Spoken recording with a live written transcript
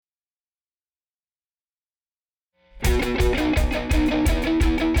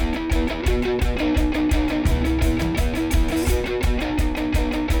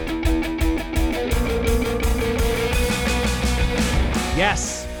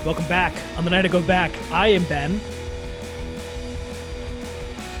Yes, welcome back. On the night I go back, I am Ben.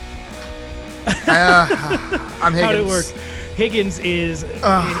 I'm Higgins. How did it work? Higgins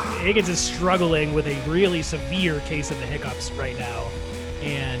is struggling with a really severe case of the hiccups right now,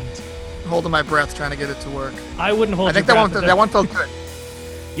 and holding my breath trying to get it to work. I wouldn't hold. I think that one felt good.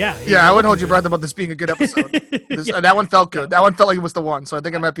 Yeah, I wouldn't hold your breath about this being a good episode. That one felt good. That one felt like it was the one, so I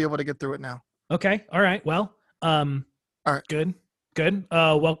think I might be able to get through it now. Okay, all right. Well, all right, good.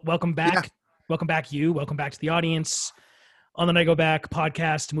 Welcome back. Yeah. Welcome back, you. Welcome back to the audience on the Night I Go Back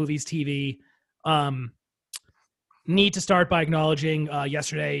podcast, movies, TV. Need to start by acknowledging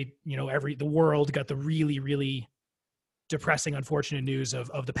yesterday, the world got the really, really depressing, unfortunate news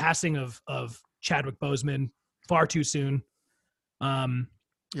of the passing of Chadwick Boseman far too soon.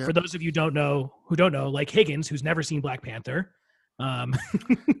 For those of you who don't know, like Higgins, who's never seen Black Panther. I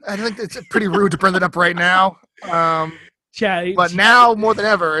think it's pretty rude to bring it up right now. But now more than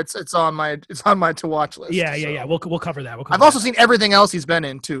ever, it's on my to watch list. Yeah. We'll cover that. I've also seen everything else he's been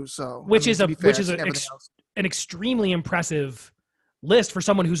in too. So which is an extremely impressive list for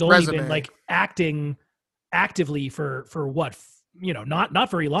someone who's only been like acting actively for what,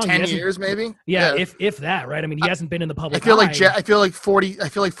 not very long. 10 years maybe. Yeah, if that, right? I mean, he hasn't been in the public. I feel like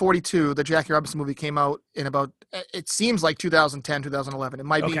 42. The Jackie Robinson movie came out in about, it seems like 2010, 2011. It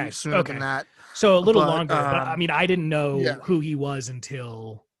might be sooner than that. So a little longer. But I mean, I didn't know who he was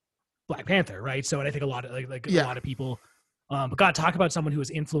until Black Panther, right? So, and I think a lot of a lot of people. But God, talk about someone who has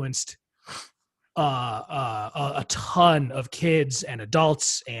influenced a ton of kids and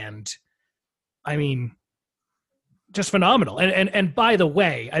adults, and I mean, just phenomenal. And by the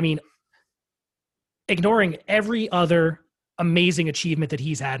way, I mean, ignoring every other amazing achievement that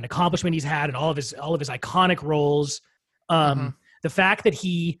he's had, and accomplishment he's had, and all of his iconic roles, the fact that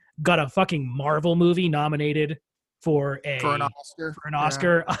he got a fucking Marvel movie nominated for an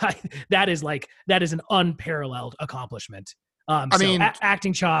Oscar, that is an unparalleled accomplishment. I mean,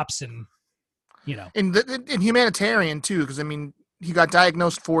 acting chops, and in humanitarian too, because I mean, he got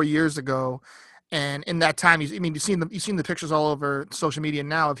diagnosed 4 years ago. And in that time, you've seen the pictures all over social media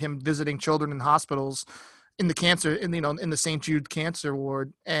now of him visiting children in hospitals, in the St. Jude Cancer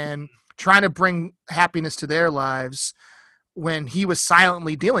Ward, and trying to bring happiness to their lives when he was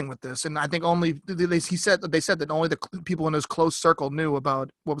silently dealing with this. And I think they said that only the people in his close circle knew about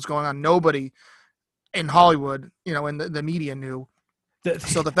what was going on. Nobody in Hollywood, and the media knew.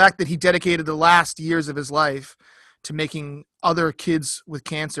 So the fact that he dedicated the last years of his life to making other kids with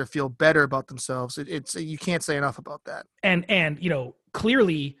cancer feel better about themselves, it's you can't say enough about that. And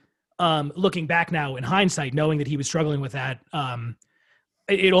clearly, looking back now in hindsight, knowing that he was struggling with that,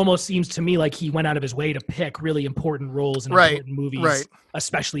 it almost seems to me like he went out of his way to pick really important roles in important movies,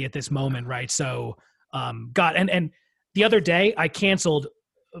 especially at this moment, right? So, God, and the other day I canceled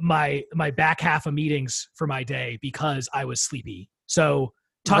my back half of meetings for my day because I was sleepy. So.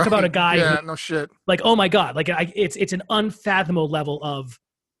 Talk about a guy who, no shit. Like, oh my God, like it's an unfathomable level of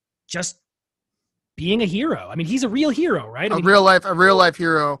just being a hero. I mean, he's a real hero, right? A real life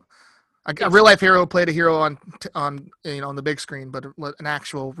hero. A real life hero played a hero on on the big screen, but an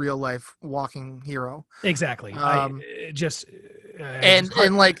actual real life walking hero. Exactly. And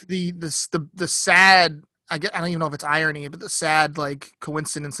like the sad, I don't even know if it's irony, but the sad like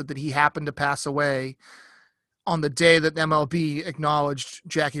coincidence that he happened to pass away on the day that MLB acknowledged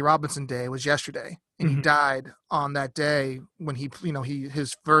Jackie Robinson Day was yesterday, and he died on that day when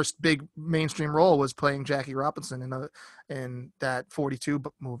his first big mainstream role was playing Jackie Robinson in that 42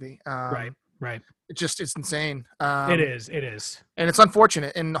 movie. Right. It's insane. It is, and it's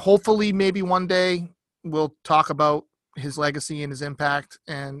unfortunate. And hopefully, maybe one day we'll talk about his legacy and his impact.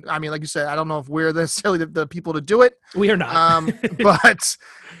 And I mean, like you said, I don't know if we're necessarily the people to do it. We are not. But.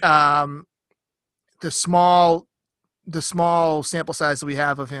 The small sample size that we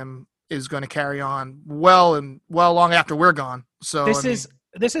have of him is going to carry on well long after we're gone. So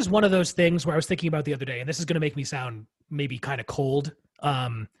this is one of those things where I was thinking about the other day, and this is going to make me sound maybe kind of cold.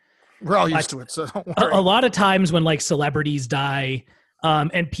 We're all used to it, so don't worry. A lot of times when like celebrities die,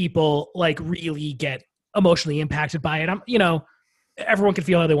 and people like really get emotionally impacted by it, everyone can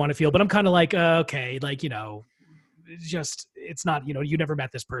feel how they want to feel, but I'm kind of like, okay, like, it's not, you never met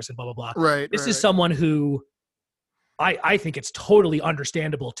this person, blah, blah, blah. Right. This is someone who I think it's totally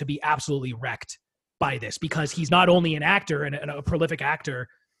understandable to be absolutely wrecked by this, because he's not only an actor and a prolific actor,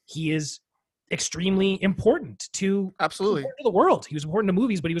 he is extremely important to Absolutely. the world. He was important to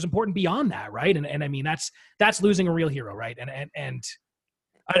movies, but he was important beyond that, right? And I mean, that's losing a real hero, right? And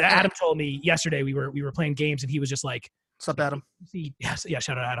Adam told me yesterday we were playing games, and he was just like, What's up, Adam? Yes, yeah,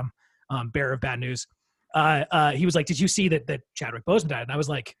 shout out Adam, bearer of bad news. He was like, did you see that Chadwick Boseman died? And I was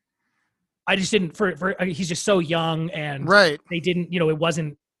like, I just didn't. He's just so young, and Right. they didn't. It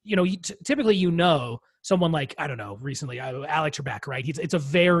wasn't. Typically, someone like, I don't know, recently Alex Trebek, right? It's a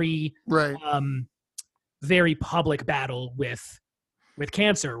very Right. very public battle with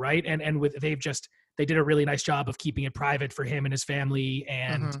cancer, right? And they did a really nice job of keeping it private for him and his family.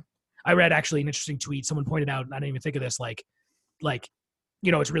 And I read actually an interesting tweet. Someone pointed out, and I didn't even think of this, like,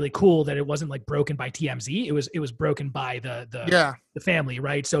 it's really cool that it wasn't like broken by TMZ. It was broken by the family,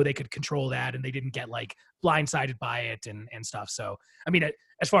 right? So they could control that, and they didn't get like blindsided by it and stuff. So, I mean,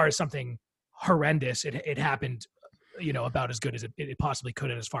 as far as something horrendous, it happened, about as good as it possibly could,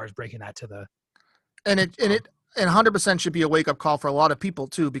 as far as breaking that to the. And it 100% should be a wake up call for a lot of people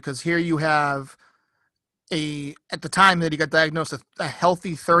too, because here you have at the time that he got diagnosed, a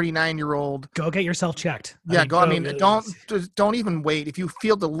healthy 39-year-old. Go get yourself checked. Don't even wait. If you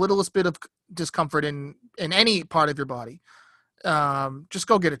feel the littlest bit of discomfort in any part of your body, just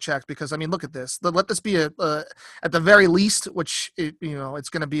go get it checked, because I mean, look at this. Let this be at the very least, which it's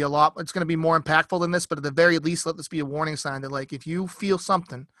going to be it's going to be more impactful than this, but at the very least, let this be a warning sign that, like, if you feel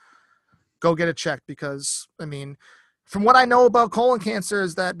something, go get it checked, because I mean, from what I know about colon cancer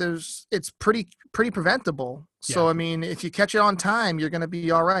is that it's pretty preventable. Yeah. So I mean, if you catch it on time, you're going to be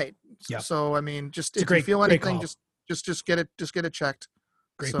all right. Yeah. So I mean, just if you feel anything, just get it checked.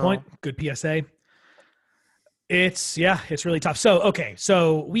 Great point. Good PSA. It's really tough.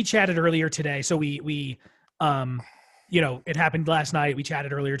 So we chatted earlier today. So we it happened last night. We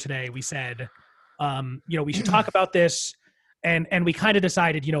chatted earlier today. We said, we should talk about this. And we kind of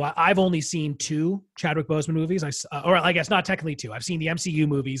decided, I've only seen 2 Chadwick Boseman movies. Or I guess not technically 2. I've seen the MCU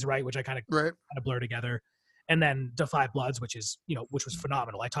movies, right, which I kind of blur together, and then Da 5 Bloods, which was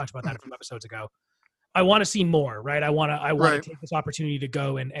phenomenal. I talked about that a few episodes ago. I want to see more, right? I want to take this opportunity to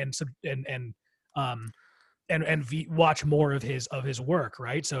go and watch more of his work,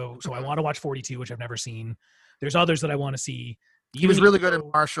 right? So I want to watch 42, which I've never seen. There's others that I want to see. He was really good in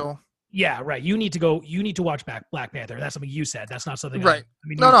Marshall. Yeah, right. You need to watch Black Panther. That's something you said. That's not something. Right.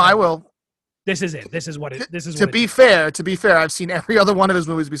 I will. This is it. This is what it. This is. To be fair, I've seen every other one of his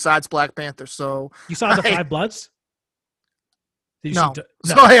movies besides Black Panther. So you saw the 5 Bloods? No,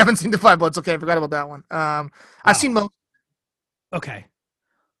 I haven't seen the 5 Bloods. Okay, I forgot about that one. I've seen most. Okay.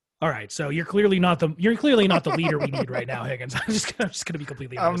 All right, so you're clearly not the leader we need right now, Higgins. I'm just gonna be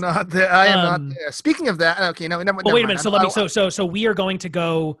completely honest. I'm not there. I am not there. Speaking of that, okay, no, never. Wait a minute. So we are going to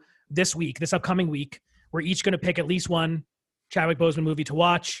go this upcoming week. We're each going to pick at least one Chadwick Boseman movie to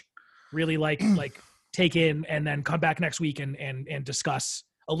watch, really like take in, and then come back next week and discuss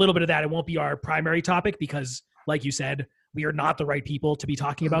a little bit of that. It won't be our primary topic because, like you said, we are not the right people to be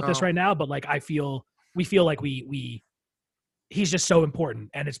talking about this right now. But like, we feel like he's just so important,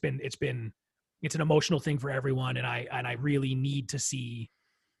 and it's an emotional thing for everyone. And I really need to see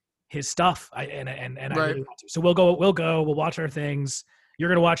his stuff. I really want to. So we'll watch our things. You're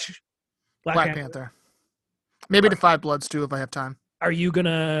going to watch Black Panther. Maybe the 5 Bloods too, if I have time. Are you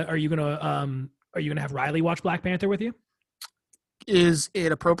gonna have Riley watch Black Panther with you? Is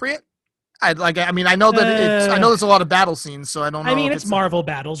it appropriate? I know that I know there's a lot of battle scenes, so I don't know. I mean, it's Marvel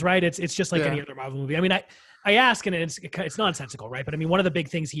battles, right? It's just like any other Marvel movie. I mean, I ask, and it's nonsensical, right? But I mean, one of the big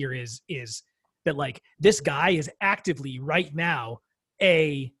things here is that, like, this guy is actively right now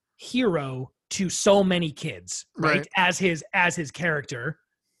a hero to so many kids, right? As his character.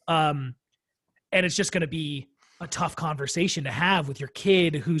 And it's just going to be a tough conversation to have with your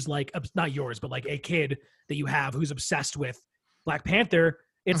kid who's like, not yours, but like a kid that you have who's obsessed with Black Panther.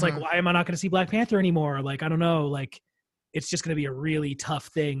 It's like, why am I not going to see Black Panther anymore? Like, I don't know. Like, it's just going to be a really tough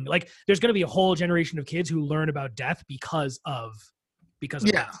thing. Like, there's going to be a whole generation of kids who learn about death because of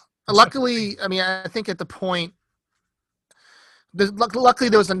death. Luckily, I mean, I think at the point, luckily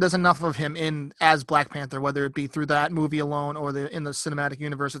there's enough of him in as Black Panther, whether it be through that movie alone or in the cinematic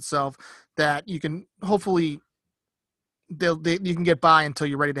universe itself, that you can hopefully you can get by until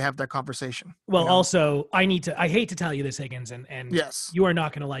you're ready to have that conversation. Well, also, I hate to tell you this, Higgins, and yes, you are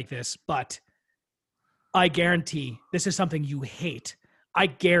not going to like this, but I guarantee this is something you hate. I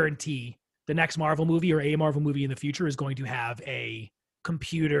guarantee the next Marvel movie or a Marvel movie in the future is going to have a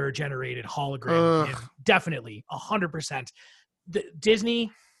computer generated hologram. Definitely 100%.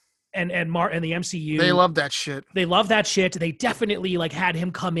 Disney and the MCU. They love that shit. They love that shit. They definitely like had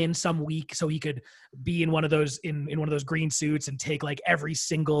him come in some week so he could be in one of those in one of those green suits and take like every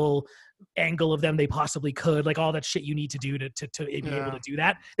single angle of them they possibly could, like all that shit you need to do to be able to do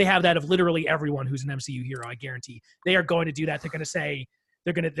that. They have that of literally everyone who's an MCU hero. I guarantee they are going to do that. They're going to say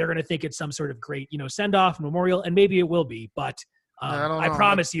they're going to think it's some sort of great, send off memorial, and maybe it will be, but I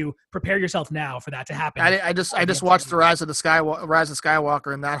promise you, prepare yourself now for that to happen. I just watched the Rise of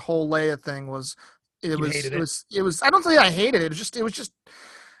Skywalker, and that whole Leia thing was it was. I don't think I hated it.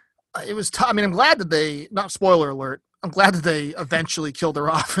 It was tough. I mean, I'm glad that they, not spoiler alert, I'm glad that they eventually killed her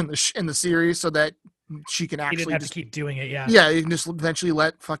off in the series so that she can actually didn't have to keep doing it. Yeah, you can just eventually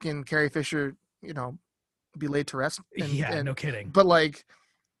let fucking Carrie Fisher, be laid to rest. No kidding. But like,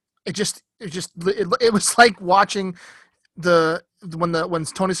 it was like watching when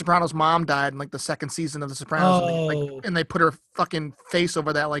Tony Soprano's mom died in like the second season of The Sopranos, and they put her fucking face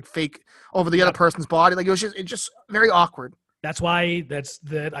over that like fake over the other person's body. Like it's just very awkward. That's why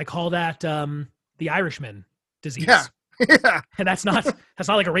I call that the Irishman disease. Yeah. Yeah. And that's not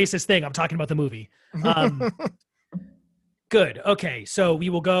like a racist thing. I'm talking about the movie. Good. Okay. So we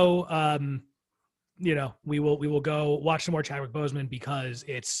will go, we will go watch some more Chadwick Boseman because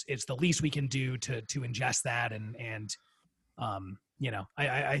it's the least we can do to ingest that. And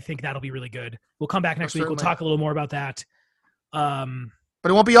I think that'll be really good. We'll come back next week. We'll talk a little more about that. But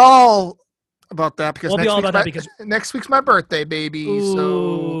it won't be all about that because next week's my birthday, baby.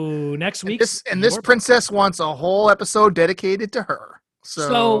 Ooh, next week. This princess wants a whole episode dedicated to her.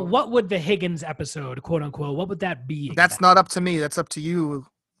 So what would the Higgins episode, quote unquote, what would that be? Exactly? That's not up to me. That's up to you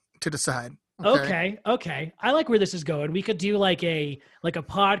to decide. Okay. I like where this is going. We could do like a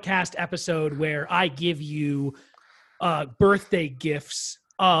podcast episode where I give you birthday gifts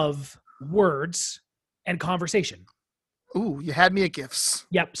of words and conversation. Ooh, you had me at gifts.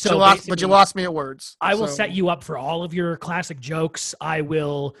 Yep. So but you lost me at words. I will set you up for all of your classic jokes. I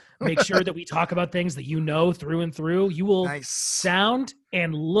will make sure that we talk about things that through and through. You will sound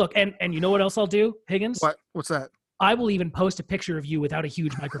and look. And you know what else I'll do, Higgins? What's that? I will even post a picture of you without a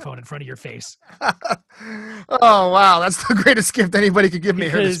huge microphone in front of your face. Oh, wow. That's the greatest gift anybody could give me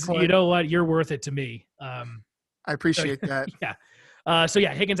at this point. You know what? You're worth it to me. I appreciate that. Yeah.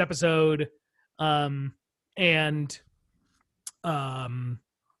 Higgins episode. More a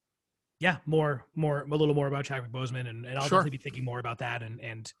little more about Chadwick Boseman, and I'll definitely be thinking more about that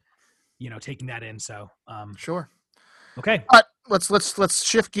and taking that in. So sure. Okay. But let's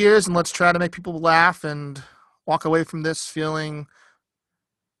shift gears and let's try to make people laugh and walk away from this feeling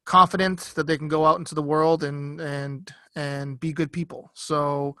confident that they can go out into the world and be good people.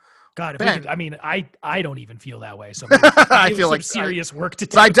 So God, I don't even feel that way. So I feel like serious work to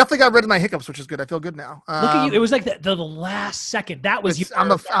do. But I definitely got rid of my hiccups, which is good. I feel good now. Look at you! It was like the last second. That was I'm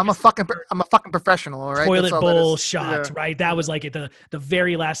a fucking professional. All right, toilet bowl shot. Right, that was like the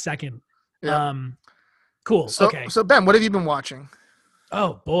very last second. Yeah. Cool. So Ben, what have you been watching?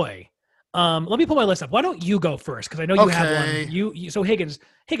 Oh boy. Let me pull my list up. Why don't you go first? Because I know you have one. You so Higgins,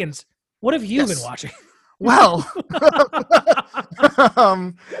 what have you been watching? Well,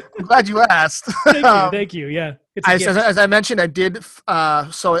 I'm glad you asked. Thank you. Yeah. As I mentioned, I did.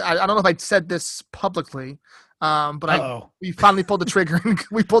 So I don't know if I said this publicly, but we finally pulled the trigger.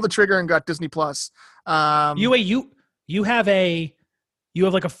 And got Disney Plus. You have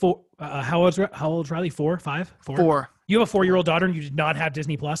like a 4. How old's Riley? 4, 5, 4. 4. You have a 4-year-old daughter, and you did not have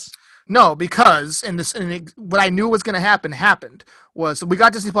Disney Plus. No, because what I knew was going to happen happened. Was we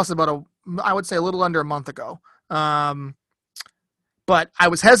got Disney Plus about I would say a little under a month ago. But I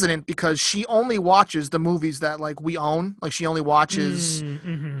was hesitant because she only watches the movies that like we own. Like she only watches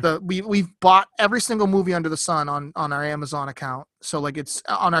we've bought every single movie under the sun on our Amazon account. So like it's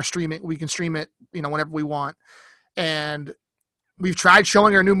on our streaming. We can stream it, whenever we want. And we've tried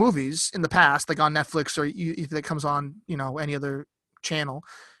showing her new movies in the past, like on Netflix or if it comes on, any other channel.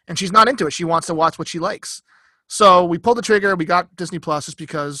 And she's not into it. She wants to watch what she likes. So we pulled the trigger. We got Disney Plus just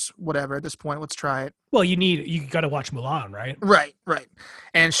because whatever at this point, let's try it. Well, you got to watch Mulan, right? Right.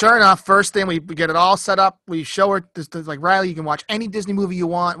 And sure enough, first thing we get it all set up. We show her this like, Riley, you can watch any Disney movie you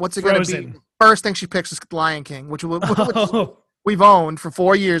want. What's it going to be? First thing she picks is Lion King, which we've owned for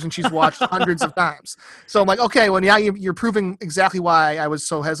 4 years and she's watched hundreds of times. So I'm like, okay, well now you're proving exactly why I was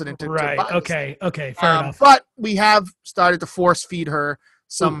so hesitant to buy this. Okay, fair enough. But we have started to force feed her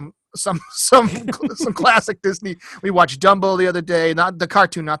some classic Disney. We watched Dumbo the other day, not the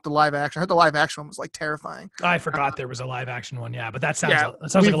cartoon, not the live action. I heard the live action one was like terrifying. I forgot there was a live action one. Yeah, but that sounds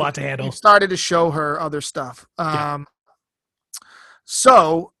like a lot to handle. We started to show her other stuff.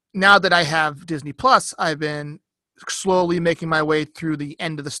 So now that I have Disney Plus, I've been slowly making my way through the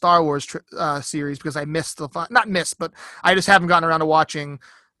end of the Star Wars series because I missed not missed, but I just haven't gotten around to watching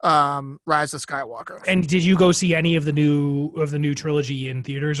Rise of Skywalker. And did you go see any of the new trilogy in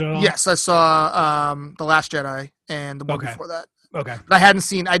theaters at all? Yes, I saw The Last Jedi and the one Okay. before that. Okay. But I hadn't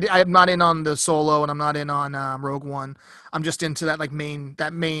seen. I'm not in on the Solo, and I'm not in on Rogue One. I'm just into that main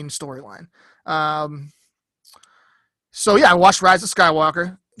storyline. So yeah, I watched Rise of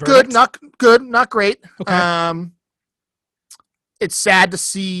Skywalker. Verdict? Good, not great. Okay. It's sad to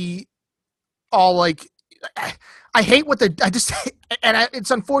see all like. I hate what I just,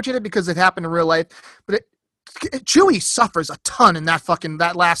 it's unfortunate because it happened in real life, but Chewie suffers a ton in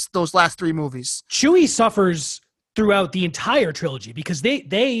those last three movies. Chewie suffers throughout the entire trilogy because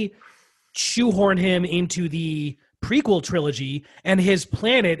they shoehorn him into the prequel trilogy, and his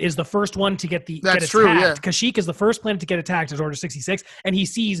planet is the first one to get attacked. True, yeah. Kashyyyk is the first planet to get attacked as Order 66, and he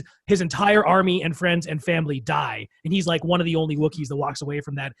sees his entire army and friends and family die, and he's like one of the only Wookiees that walks away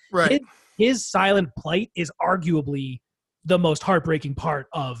from that. Right. His silent plight is arguably the most heartbreaking part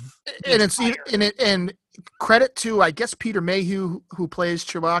of and credit to, I guess, Peter Mayhew who plays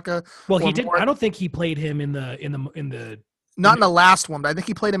Chewbacca. Well, he didn't. I don't think he played him in the. Not in the last one, but I think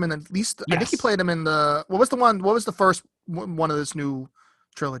he played him in at least. Yes. I think he played him in the. What was the first one of this new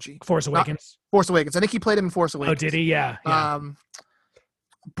trilogy? Force Awakens. Force Awakens. I think he played him in Force Awakens. Oh, did he? Yeah.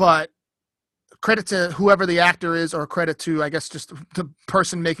 But credit to whoever the actor is, or credit to, I guess, just the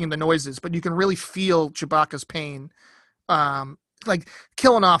person making the noises. But you can really feel Chewbacca's pain, like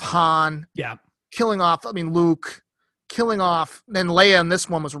killing off Han. Yeah. Killing off. I mean, Luke. Killing off. Then Leia in this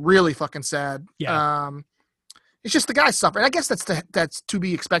one was really fucking sad. Yeah. It's just the guy suffering. I guess that's to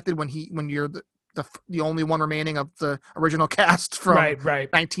be expected when you're the only one remaining of the original cast from right.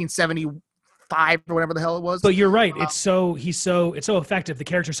 1975 or whatever the hell it was. But you're right. It's so effective. The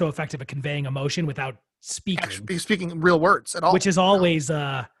character's so effective at conveying emotion without speaking real words at all, which is always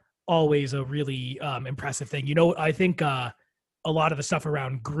a really impressive thing. You know, I think a lot of the stuff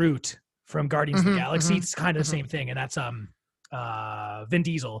around Groot from Guardians of the Galaxy, it's kind of the same thing, and that's Vin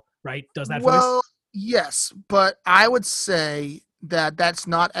Diesel, right? Does that voice? Yes, but I would say that that's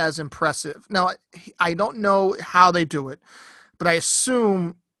not as impressive. Now, I don't know how they do it, but I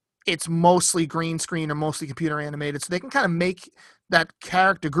assume it's mostly green screen or mostly computer animated, so they can kind of make that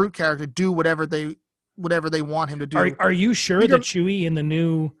Groot character, do whatever they want him to do. Are you sure that Chewie in the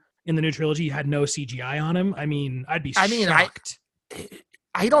new trilogy had no CGI on him? I mean, I'd be shocked.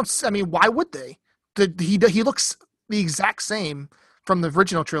 Why would they? He looks the exact same from the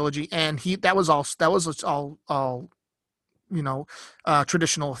original trilogy, and that was all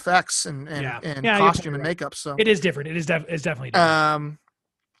traditional effects and costume and makeup. So it is different. It's definitely different.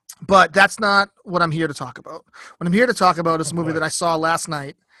 But that's not what I'm here to talk about. What I'm here to talk about is a movie that I saw last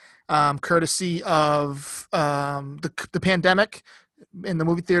night, courtesy of the pandemic and the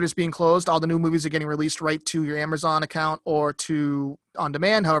movie theaters being closed. All the new movies are getting released right to your Amazon account or to on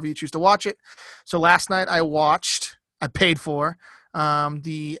demand, however you choose to watch it. So last night I paid for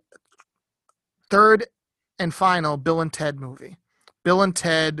the third and final Bill and Ted movie. Bill and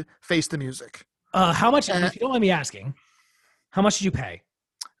Ted Face the Music. How much? If you don't mind me asking, how much did you pay?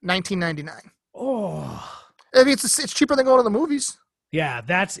 $19.99. Oh, I mean, it's cheaper than going to the movies. Yeah,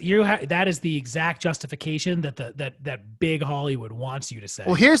 that is the exact justification that big Hollywood wants you to say.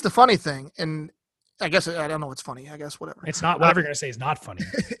 Well, here's the funny thing, and I guess I don't know what's funny. I guess whatever. It's not whatever you're gonna say is not funny.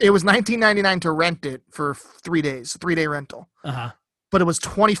 It was $19.99 to rent it for 3 days, a 3-day rental. But it was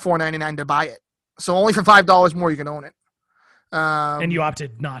 $24.99 to buy it. So only for $5 more you can own it. And you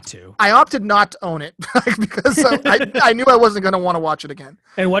opted not to. I opted not to own it because I knew I wasn't going to want to watch it again.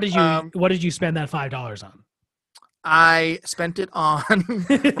 And what did you spend that $5 on? I spent it on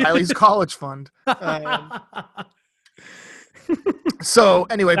Riley's college fund. So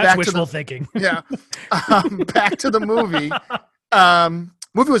anyway, that's back wishful to thinking. Yeah, back to the movie.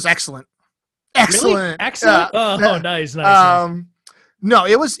 Movie was excellent. Excellent. Really? Excellent. Nice. No,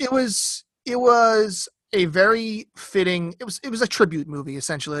 it was a very fitting. It was a tribute movie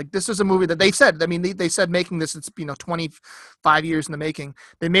essentially. Like, this was a movie that they said. I mean, they said making this. It's 25 years in the making.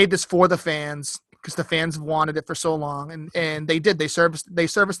 They made this for the fans because the fans wanted it for so long, and they did. They serviced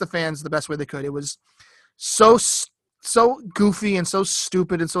the fans the best way they could. It was so goofy and so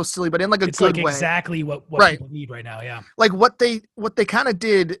stupid and so silly, but in like a good way. Exactly what right. people need right now. Yeah. Like what they kind of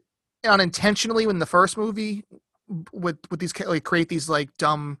did unintentionally in the first movie with these create these like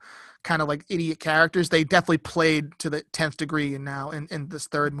dumb kind of like idiot characters. They definitely played to the 10th degree and now in this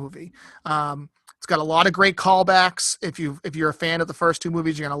third movie. It's got a lot of great callbacks. If you're a fan of the first two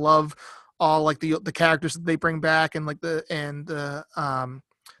movies, you're gonna love all like the characters that they bring back and like the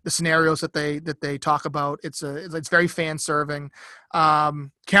scenarios that they talk about. It's very fan serving.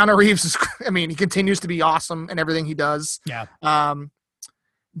 Keanu Reeves is, I mean, he continues to be awesome in everything he does. Yeah.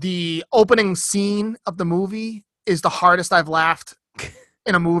 The opening scene of the movie is the hardest I've laughed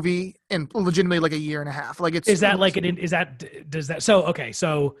in a movie in legitimately like a year and a half. Like does that,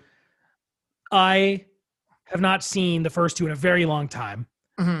 so I have not seen the first two in a very long time.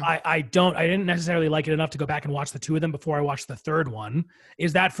 Mhm. I didn't necessarily like it enough to go back and watch the two of them before I watched the third one.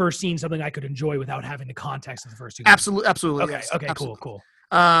 Is that first scene something I could enjoy without having the context of the first two? Absolutely. Okay. Yes. Okay. Absolutely. Cool.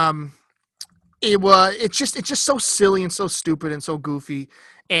 It's just so silly and so stupid and so goofy,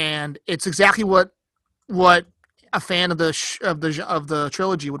 and it's exactly what a fan of the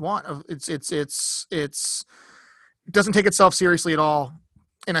trilogy would want. It doesn't take itself seriously at all,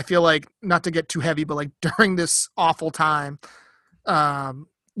 and I feel like, not to get too heavy, but like during this awful time, you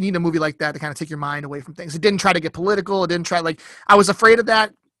need a movie like that to kind of take your mind away from things. It didn't try to get political. It didn't try, like, I was afraid of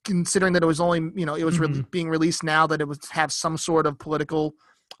that, considering that it was only, it was being released now, that it would have some sort of political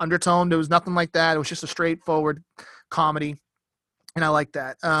undertone. There was nothing like that. It was just a straightforward comedy, and I like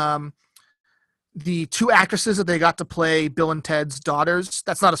that. The two actresses that they got to play Bill and Ted's daughters,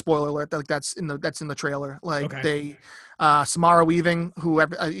 that's not a spoiler alert. Like, that's in the trailer. Like, Okay. Samara Weaving, who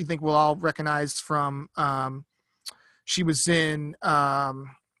I think we'll all recognize from, she was in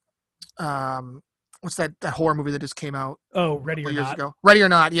what's that horror movie that just came out Oh, Ready or years Not. ago? Ready or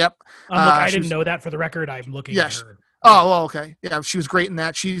Not. Yep. I didn't know that, for the record. I'm looking at her. Oh, well, okay. Yeah, she was great in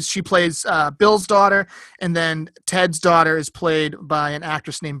that. She plays Bill's daughter, and then Ted's daughter is played by an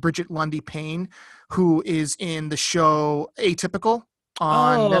actress named Bridget Lundy Payne, who is in the show Atypical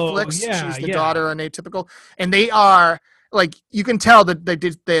on Netflix. Yeah, she's the daughter on Atypical, and they are, like, you can tell that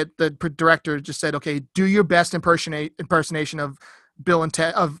the director just said, okay, do your best impersonation of Bill and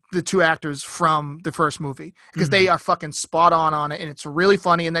Ted, of the two actors from the first movie, because they are fucking spot on it, and it's really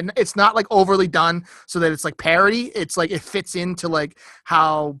funny. And then it's not like overly done so that it's like parody. It's like it fits into like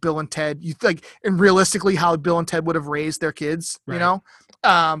how Bill and Ted, and realistically how Bill and Ted would have raised their kids, Right.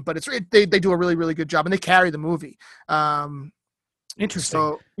 But they do a really, really good job, and they carry the movie. Interesting.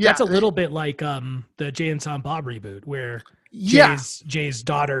 So yeah, That's a little bit like the Jay and Silent Bob reboot, where yeah, Jay's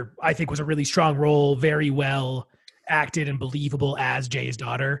daughter, I think, was a really strong role, very well acted and believable as Jay's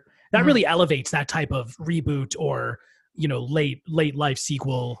daughter. That really elevates that type of reboot, or late life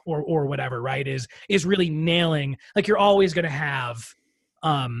sequel, or whatever, right? Is really nailing, like, you're always going to have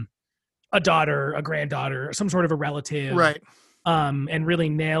a daughter, a granddaughter, some sort of a relative, right. And really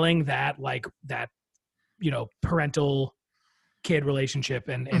nailing that, like, that parental kid relationship,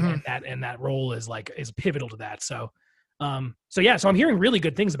 and that role is pivotal to that. So I'm hearing really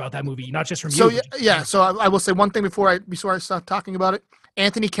good things about that movie, not just from you. So I will say one thing before I start talking about it.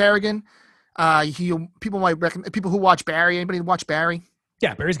 Anthony Carrigan, people who watch Barry. Anybody watch Barry?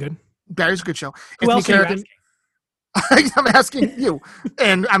 Yeah, Barry's good. Barry's a good show. Who Anthony else are you Carrigan. I'm asking you,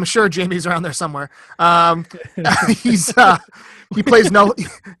 and I'm sure Jamie's around there somewhere. He plays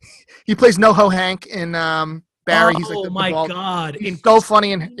NoHo Hank in Barry. He's like my God, he's so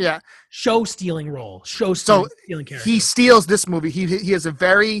funny, and show stealing role, stealing character. He steals this movie. He has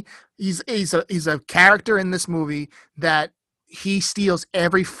he's a character in this movie that he steals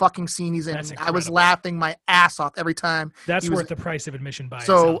every fucking scene he's in. I was laughing my ass off every time. That's worth the price of admission by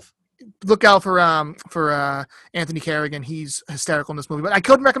itself. Look out for Anthony Carrigan. He's hysterical in this movie, but I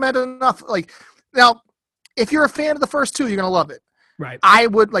couldn't recommend it enough. Like, now, if you're a fan of the first two, you're gonna love it. Right. I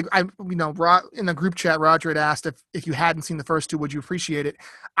would in the group chat, Roger had asked if you hadn't seen the first two, would you appreciate it?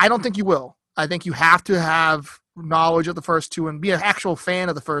 I don't think you will. I think you have to have knowledge of the first two and be an actual fan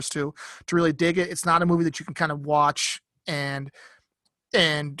of the first two to really dig it. It's not a movie that you can kind of watch and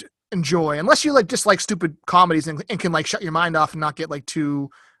enjoy, unless you just like stupid comedies and can like shut your mind off and not get like too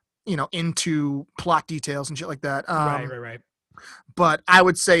into plot details and shit like that. Right. But I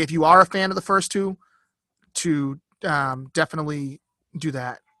would say, if you are a fan of the first two, to definitely do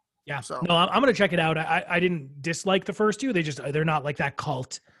that. Yeah. So no, I'm gonna check it out. I didn't dislike the first two. They're not like that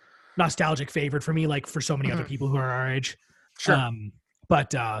cult nostalgic favorite for me, like for so many other people who are our age. Sure.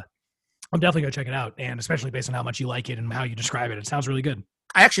 But I'm definitely gonna check it out, and especially based on how much you like it and how you describe it, it sounds really good.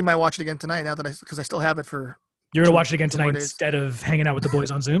 I actually might watch it again tonight, now that because I still have it for. You're gonna watch it again tonight instead of hanging out with the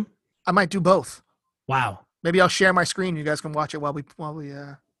boys on Zoom? I might do both. Wow. Maybe I'll share my screen. You guys can watch it while we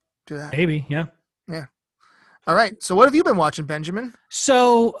do that. Maybe, yeah. Yeah. All right. So what have you been watching, Benjamin?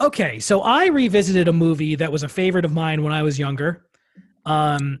 So I revisited a movie that was a favorite of mine when I was younger.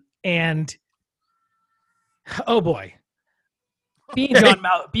 And oh boy. Being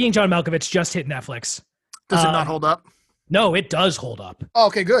John Malkovich just hit Netflix. Does it not hold up? No, it does hold up. Oh,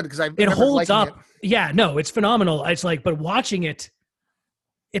 okay, good, because it holds up. Yeah, no, it's phenomenal. It's like, but watching it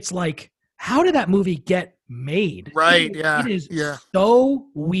it's like, how did that movie get made? Right. Yeah. It is Yeah. so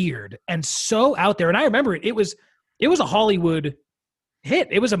weird and so out there. And I remember it was a Hollywood hit.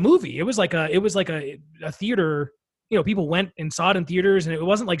 It was a movie. It was like a theater, people went and saw it in theaters, and it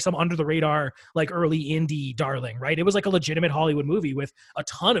wasn't like some under the radar, like early indie darling, right? It was like a legitimate Hollywood movie with a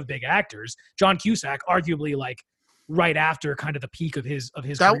ton of big actors. John Cusack, arguably like right after kind of the peak of his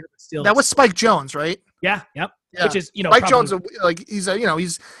career. But still, that was Spike Jonze, right? Yeah. Yep. Yeah. Which is, Spike Jonze, like he's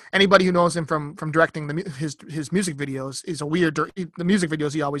anybody who knows him from directing his music videos is the music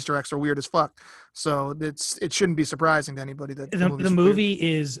videos he always directs are weird as fuck. So it shouldn't be surprising to anybody that the movie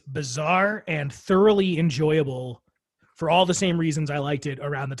is bizarre and thoroughly enjoyable for all the same reasons I liked it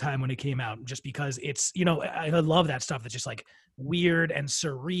around the time when it came out. Just because it's, I love that stuff that's just like weird and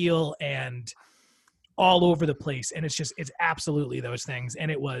surreal and all over the place. And it's absolutely those things.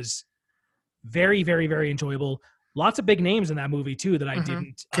 And it was very, very, very enjoyable. Lots of big names in that movie too that I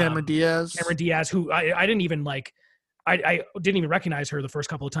didn't. Cameron Diaz, who I didn't even like. I didn't even recognize her the first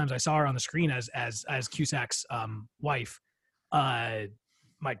couple of times I saw her on the screen as Cusack's wife.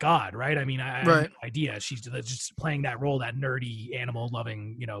 My God, right? I mean, I had no idea she's just playing that role, that nerdy,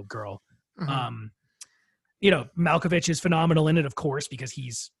 animal-loving, girl. Malkovich is phenomenal in it, of course, because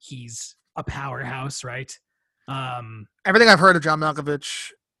he's a powerhouse, right? Everything I've heard of John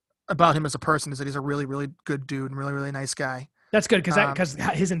Malkovich about him as a person is that he's a really, really good dude and really, really nice guy. That's good because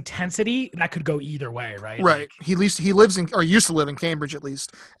his intensity, that could go either way, right? Right. He lives in, or used to live in Cambridge at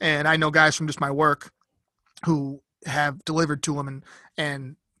least, and I know guys from just my work who have delivered to him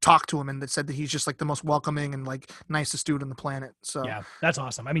and talked to him, and that said that he's just like the most welcoming and like nicest dude on the planet. So yeah, that's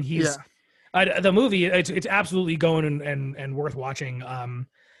awesome. I mean, the movie, it's absolutely going and worth watching.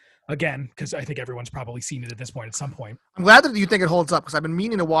 Again, because I think everyone's probably seen it at this point at some point. I'm glad that you think it holds up because I've been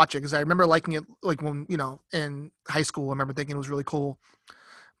meaning to watch it because I remember liking it like when, in high school. I remember thinking it was really cool,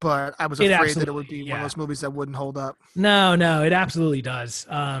 but I was afraid that it would be one of those movies that wouldn't hold up. No, it absolutely does.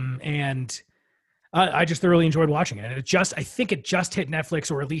 And I just thoroughly enjoyed watching it. And I think it just hit Netflix,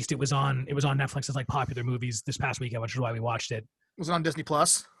 or at least it was on Netflix as like popular movies this past weekend, which is why we watched it. Was it on Disney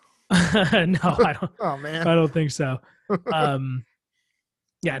Plus? No, I don't. Oh man, I don't think so.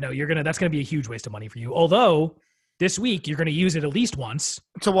 Yeah, no, that's gonna be a huge waste of money for you. Although this week you're gonna use it at least once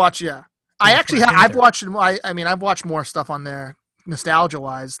to watch. Yeah, I actually I've watched. I've watched more stuff on there, nostalgia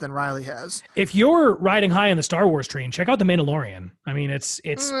wise, than Riley has. If you're riding high on the Star Wars train, check out The Mandalorian. I mean, it's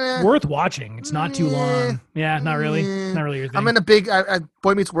worth watching. It's not too long. Yeah, not really your thing. I'm in a big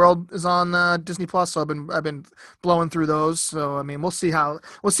Boy Meets World is on Disney Plus, so I've been blowing through those. So I mean, we'll see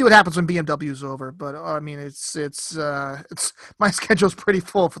what happens when BMW's over. But I mean, it's my schedule's pretty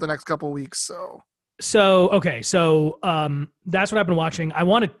full for the next couple of weeks. So that's what I've been watching. I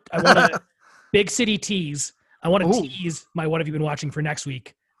want to big city tease. I want to tease my what have you been watching for next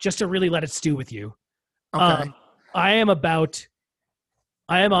week, just to really let it stew with you. Okay. I am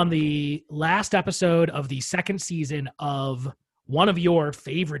on the last episode of the second season of one of your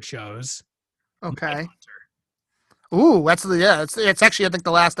favorite shows. Okay. Ooh, it's actually I think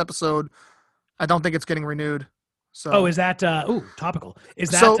the last episode. I don't think it's getting renewed. So is that topical?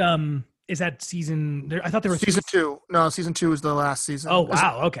 Is that season? I thought there was season 2. No, season 2 is the last season. Oh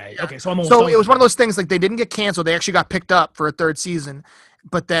wow, okay, yeah. Okay. So it was one of those things like they didn't get canceled. They actually got picked up for a third season,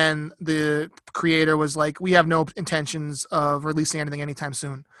 but then the creator was like, "We have no intentions of releasing anything anytime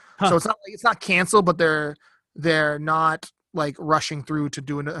soon." Huh. So it's not canceled, but they're not like rushing through to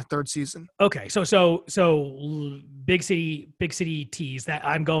do a third season. Okay, so big city tease that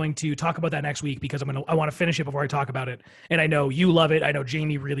I'm going to talk about that next week because I want to finish it before I talk about it. And I know you love it. I know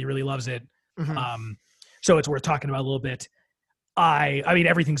Jamie really, really loves it. Mm-hmm. So it's worth talking about a little bit. I mean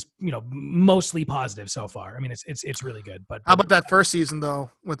everything's mostly positive so far. I mean it's really good. But how about that first season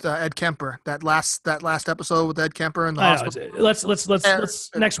though with Ed Kemper? That last episode with Ed Kemper in the hospital.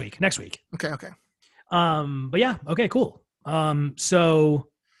 Let's next week. Okay. But yeah, okay, cool. So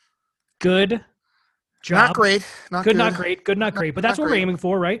good job. Not great. Not good. Good. Not great. Good. Not great. But that's what we're aiming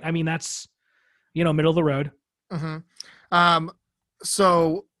for, right? I mean, that's middle of the road. Mm-hmm.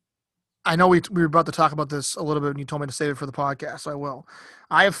 So I know we were about to talk about this a little bit, and you told me to save it for the podcast. So I will.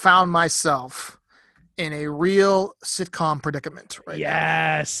 I have found myself in a real sitcom predicament right now.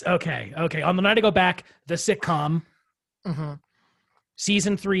 Yes. Okay. On the night I go back, the sitcom,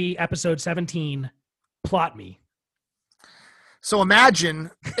 season 3, episode 17. Plot me. So imagine,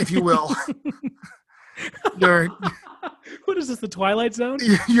 if you will, what is this? The Twilight Zone?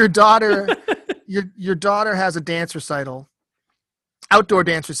 Your daughter has a dance recital, outdoor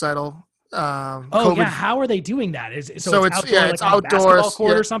dance recital. COVID. Yeah. How are they doing that? It's outdoors,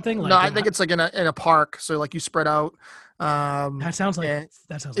 court or something. No, I think it's like in a park. So like you spread out That sounds like and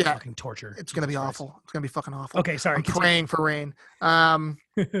like fucking torture. it's gonna be Jesus Christ. awful. It's gonna be fucking awful. Okay, sorry. I'm continue. praying for rain.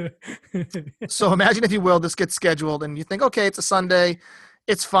 So imagine, if you will, this gets scheduled and you think, okay, it's a Sunday,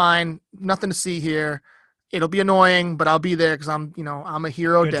 it's fine, nothing to see here. It'll be annoying, but I'll be there because I'm a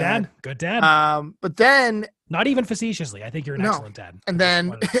hero Good dad. Good dad. But then, Not even facetiously. I think you're an excellent dad. and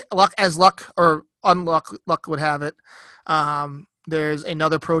then luck or unluck would have it, there's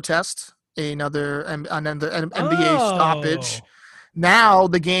another protest, another NBA stoppage. Now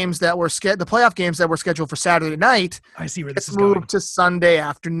the games that were the playoff games that were scheduled for Saturday night, I see where this is moved going. to Sunday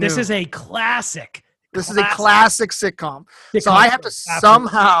afternoon. This is a classic. This is a classic sitcom. So I have to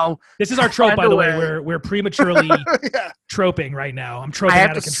somehow. This is our trope, by the way. way. We're prematurely troping right now. I'm troping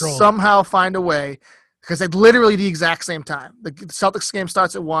out of control. Somehow find a way, because it's literally the exact same time. The Celtics game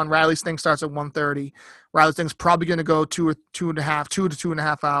starts at 1. Riley's thing starts at 1:30. Riley's thing's probably going to go 2 to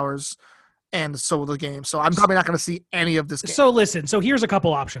 2.5 hours, and so will the game. So I'm probably not going to see any of this game. So listen. So here's a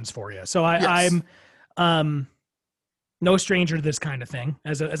couple options for you. So I'm no stranger to this kind of thing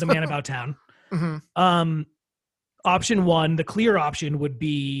as a man about town. Mm-hmm. Option one, the clear option would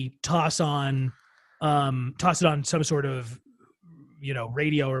be toss it on some sort of,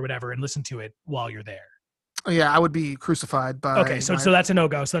 radio or whatever and listen to it while you're there. Yeah, I would be crucified by. Okay, so that's a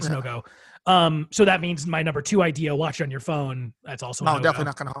no-go. So that's a no-go. So that means my number 2 idea, watch it on your phone. That's also a no-go. Definitely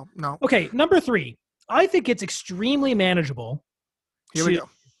not going to help. No. Okay, number 3. I think it's extremely manageable. Here we go.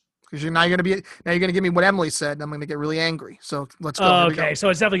 Because you're going to give me what Emily said, and I'm going to get really angry. So let's go. Okay, so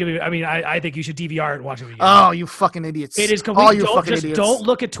it's definitely going to be. I mean, I think you should DVR it and watch it again. Oh, you fucking idiots! It is all you fucking idiots. Don't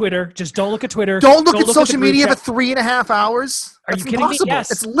look at Twitter. Just don't look at Twitter. Don't look at social media for 3.5 hours. Are you kidding me?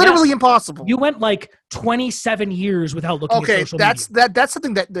 Yes, it's literally impossible. You went like 27 years without looking at social media. That's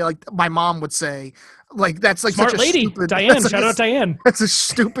something that like my mom would say. Like that's like smart such a lady, stupid, Diane. Shout out Diane. That's a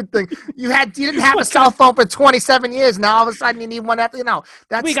stupid thing. You didn't have a cell phone for 27 years. Now all of a sudden you need one. That's we got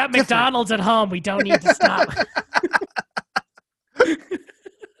different. McDonald's at home. We don't need to stop.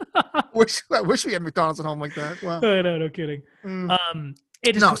 I wish we had McDonald's at home like that. Wow. No kidding.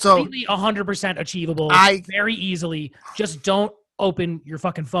 It is completely 100% achievable very easily. Just don't open your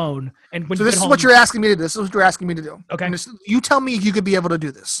fucking phone. And when this is what you're asking me to do. This is what you're asking me to do. Okay. You tell me you could be able to do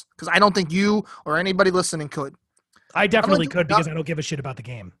this, because I don't think you or anybody listening could. I definitely could, because I don't give a shit about the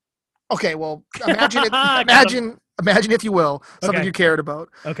game. Okay, well, imagine if you will, something you cared about.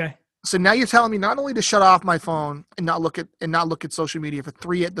 Okay. So now you're telling me not only to shut off my phone and not look at social media for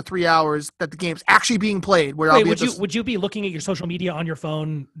 3 hours that the game's actually being played. Would you be looking at your social media on your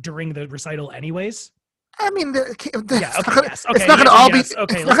phone during the recital anyways? I mean, it's not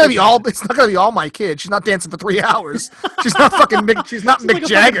going to be all my kids. She's not dancing for 3 hours. She's not fucking Mick. She's not Mick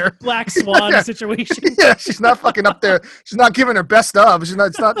Jagger. Black Swan situation. Yeah, she's not fucking up there. She's not giving her best of. She's not.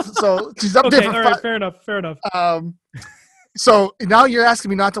 It's not. So she's up there. All right, fair enough. So now you're asking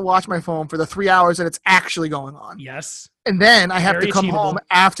me not to watch my phone for the 3 hours that it's actually going on. Yes. And then I have to come home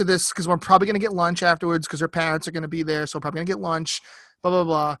after this, because we're probably going to get lunch afterwards, because her parents are going to be there. So we're probably going to get lunch. Blah blah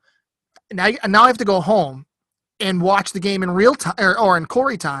blah. Now I have to go home and watch the game in real time or in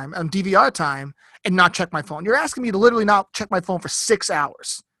Corey time, on DVR time, and not check my phone. You're asking me to literally not check my phone for 6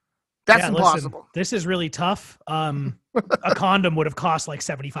 hours. That's impossible. Listen, this is really tough. A condom would have cost like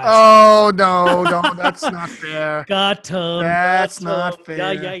 75 cents. Oh, no, that's not fair. That's not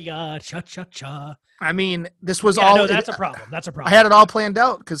fair. Yeah. Cha. I mean, this was all. No, that's a problem. I had it all planned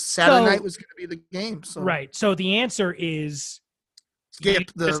out, because Saturday night was going to be the game. So. Right. So the answer is skip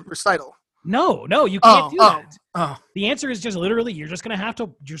the recital. No, you can't do that. Oh. The answer is just literally you're just gonna have to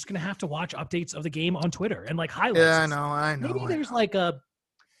watch updates of the game on Twitter and like highlights. Yeah, I know. Maybe there's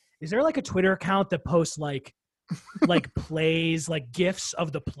is there like a Twitter account that posts like plays, like GIFs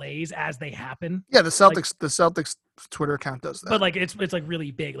of the plays as they happen? Yeah, the Celtics Twitter account does that. But like it's like really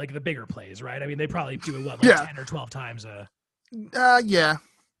big, like the bigger plays, right? I mean, they probably do it 10 or 12 times yeah.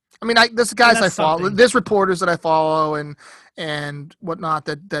 I mean, there's guys I follow. Something. There's reporters that I follow and whatnot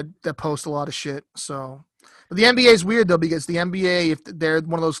that post a lot of shit. So, but the NBA is weird though, because the NBA, if they're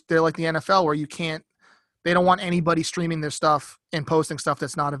one of those, they're like the NFL where they don't want anybody streaming their stuff and posting stuff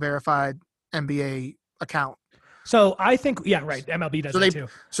that's not a verified NBA account. So I think, yeah, right. MLB does that too.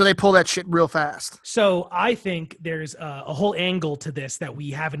 So they pull that shit real fast. So I think there's a whole angle to this that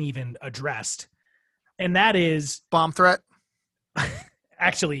we haven't even addressed, and that is bomb threat.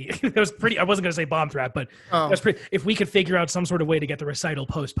 Actually, it was pretty. I wasn't going to say bomb threat, but that's pretty. If we could figure out some sort of way to get the recital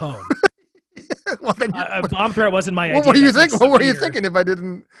postponed, well, then bomb threat wasn't my idea. What were you thinking? What were you thinking if I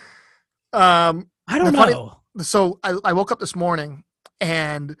didn't? I don't know. So I woke up this morning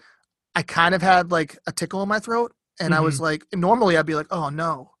and I kind of had like a tickle in my throat, and I was like, normally I'd be like, oh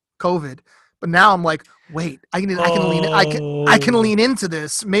no, COVID. But now I'm like, wait, I can lean into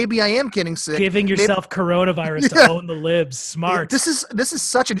this. Maybe I am getting sick. Giving yourself coronavirus Yeah. to own the libs. Smart. This is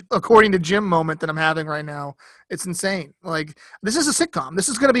such an according to Jim moment that I'm having right now. It's insane. Like, this is a sitcom. This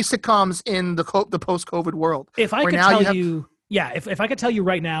is going to be sitcoms in the post-COVID world. If I Right could now tell you, if I could tell you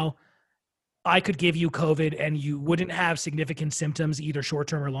right now, I could give you COVID and you wouldn't have significant symptoms, either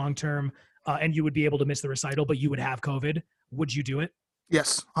short-term or long-term, and you would be able to miss the recital, but you would have COVID. Would you do it?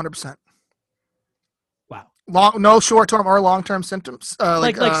 Yes, 100%. Wow. No short-term or long-term symptoms.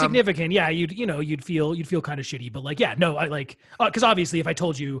 Like significant. Yeah. You'd feel kind of shitty, but like, yeah, no, I like, cause obviously if I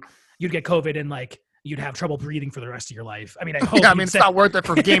told you you'd get COVID and like, you'd have trouble breathing for the rest of your life. I mean, I hope. Yeah, I mean, it's not worth it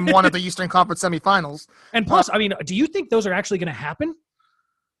for game 1 of the Eastern Conference semifinals. And plus, I mean, do you think those are actually going to happen?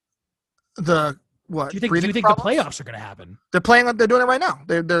 The what? Do you think the playoffs are going to happen? They're doing it right now.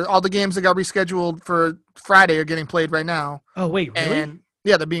 They're all the games that got rescheduled for Friday are getting played right now. Oh wait, really? And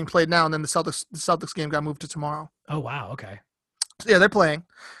yeah, they're being played now. And then the Celtics game got moved to tomorrow. Oh wow, okay. So, yeah, they're playing.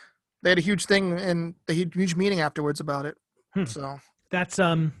 They had a huge thing and a huge meeting afterwards about it. So that's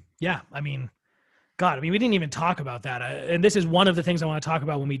yeah. I mean, God, I mean, we didn't even talk about that. And this is one of the things I want to talk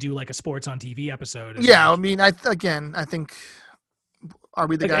about when we do like a sports on TV episode. Yeah, like, I mean, I think. Are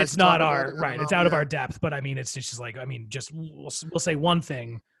we the guys? It's not our right. It's out of our depth, but I mean, it's just like, I mean, just we'll say one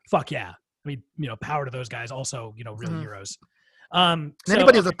thing. Fuck yeah. I mean, power to those guys. Also, real heroes.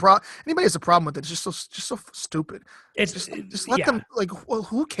 Anybody has a problem with it. It's just so stupid. It's just let them, like, well,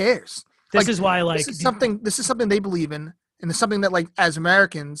 who cares? This is why, like, this is something they believe in, and it's something that, like, as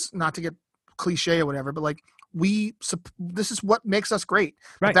Americans, not to get cliche or whatever, but like, this is what makes us great.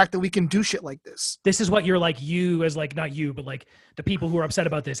 The fact that we can do shit like this. This is what you're like, you as like, not you, but like the people who are upset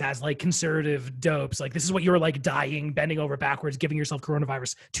about this as like conservative dopes. Like, this is what you're like dying, bending over backwards, giving yourself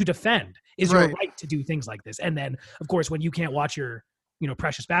coronavirus to defend is your right to do things like this. And then of course, when you can't watch your,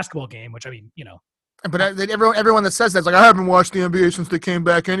 precious basketball game, which I mean, but everyone that says that's like, I haven't watched the NBA since they came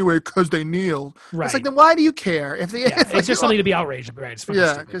back anyway because they kneeled. Right. It's like, then why do you care? It's just something to be outraged about, right? It's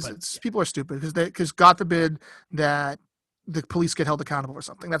because people are stupid because God forbid that the police get held accountable for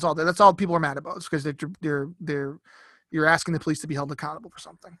something. That's all people are mad about. It's because you're asking the police to be held accountable for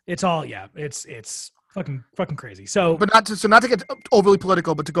something. It's all it's fucking crazy. So, but not to get overly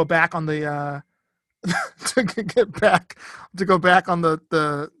political, but to go back on the to go back on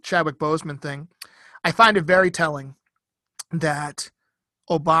the Chadwick Boseman thing. I find it very telling that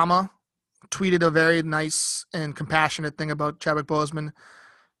Obama tweeted a very nice and compassionate thing about Chadwick Boseman.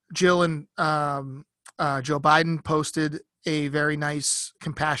 Jill and Joe Biden posted a very nice,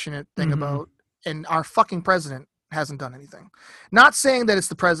 compassionate thing about, and our fucking president hasn't done anything. Not saying that it's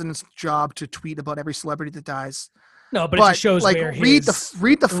the president's job to tweet about every celebrity that dies. No, but it just shows like, where read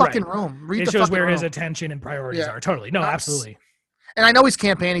the fucking room. It shows where his attention and priorities are. Totally. No, absolutely. And I know he's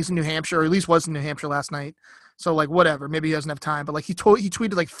campaigning. He's in New Hampshire, or at least was in New Hampshire last night. So, like, whatever. Maybe he doesn't have time. But, like, he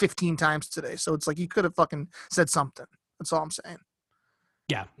tweeted, like, 15 times today. So it's like he could have fucking said something. That's all I'm saying.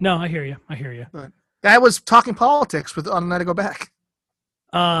 Yeah. No, I hear you. But I was talking politics on Let It Go Back.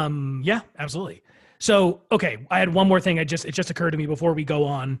 Yeah, absolutely. So, okay, I had one more thing. It just occurred to me before we go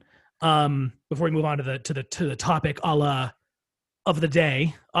on. Before we move on to the topic of the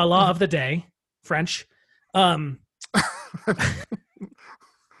day, French. Shout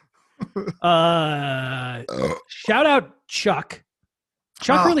out Chuck.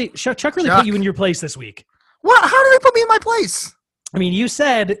 Chuck really put you in your place this week. What? How did they put me in my place? I mean, you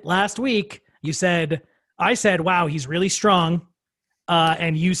said last week, I said, wow, he's really strong.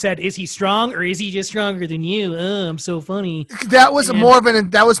 And you said, is he strong or is he just stronger than you? Oh, I'm so funny. That was more of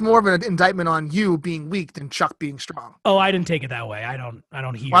an indictment on you being weak than Chuck being strong. Oh, I didn't take it that way. I don't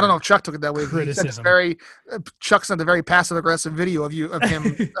hear. Well, I don't know if Chuck took it that way. Criticism. Chuck sent a very passive aggressive video of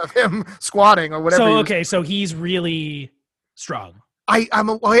him squatting or whatever. So he's really strong. I'm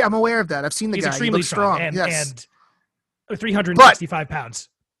aware of that. I've seen the guy. He's extremely strong. And 365 pounds.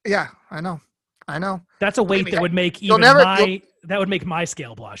 Yeah, I know. That's a weight that would make that would make my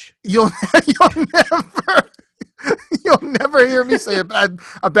scale blush. You'll never hear me say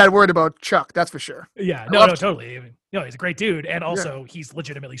a bad word about Chuck. That's for sure. Yeah, no, totally. No, he's a great dude, and also he's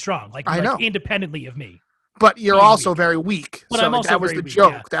legitimately strong. Like, I know, independently of me. But you're also very weak. But I'm also that was very the weak,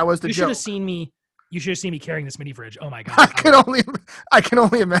 joke. Yeah. That was the joke. You should have seen me carrying this mini fridge. Oh my god! I can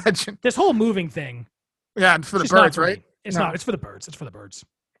only imagine. This whole moving thing. Yeah, it's for the birds, right? It's not. It's for the birds.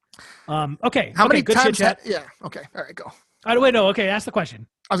 Okay. How many good times? Chit-chat. Yeah. Okay. All right. Go. Wait. No. Okay. Ask the question.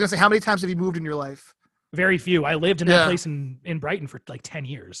 I was gonna say, how many times have you moved in your life? Very few. I lived in that place in Brighton for like 10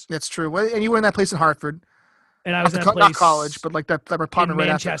 years. That's true. And you were in that place in Hartford. And I was in that place, not college, but like that apartment right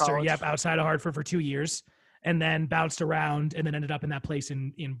after Manchester. college. Yep, outside of Hartford for 2 years, and then bounced around, and then ended up in that place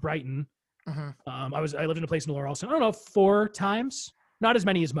in Brighton I lived in a place in Laurel, so I don't know, 4 times, not as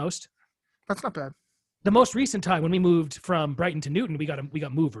many as most. That's not bad. The most recent time when we moved from Brighton to Newton, we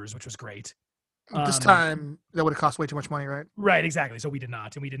got movers, which was great. This time that would have cost way too much money, right? Right, exactly. So we did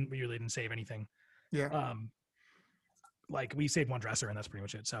not, and we really didn't save anything. Yeah. Like we saved one dresser, and that's pretty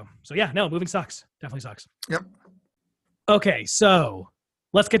much it. So yeah, no, moving sucks. Definitely sucks. Yep. Okay, so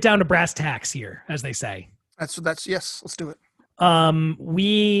let's get down to brass tacks here, as they say. That's yes. Let's do it.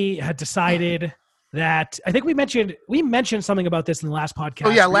 We had decided that I think we mentioned something about this in the last podcast. Oh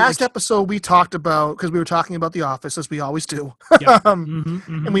yeah, last episode we talked about, because we were talking about The Office, as we always do. Yep.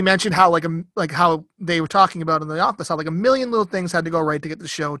 And we mentioned how like how they were talking about in The Office, how like a million little things had to go right to get the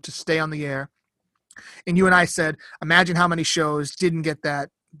show to stay on the air. And you and I said, imagine how many shows didn't get that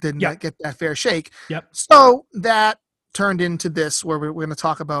fair shake. Yep. So that turned into this, where we're going to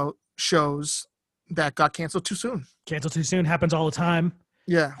talk about shows that got canceled too soon. Canceled too soon happens all the time.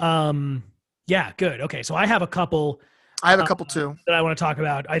 Yeah. Yeah, good. Okay, so I have a couple. I have a couple too that I want to talk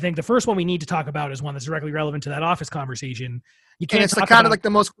about. I think the first one we need to talk about is one that's directly relevant to that Office conversation. You can't. And it's kind of like the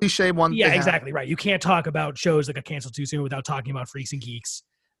most cliche one. Yeah, exactly right. You can't talk about shows that got canceled too soon without talking about Freaks and Geeks.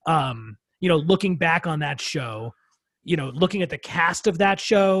 Looking back on that show, looking at the cast of that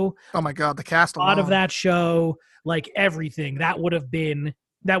show. Oh my God, the cast. A lot of that show, like everything, that would have been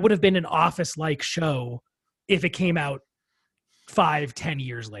an Office-like show if it came out 5-10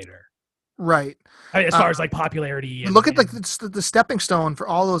 years later. Right. As far as like popularity. Look at like the stepping stone for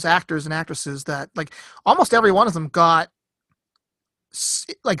all those actors and actresses that like almost every one of them got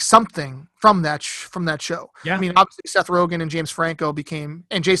like something from that show. Yeah. I mean, obviously Seth Rogen and James Franco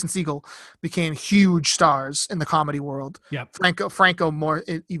and Jason Segel became huge stars in the comedy world. Yeah. Franco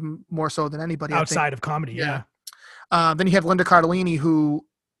even more so than anybody outside of comedy. Yeah. Then you have Linda Cardellini, who,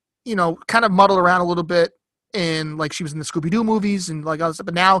 kind of muddled around a little bit. And like she was in the Scooby-Doo movies and like other stuff,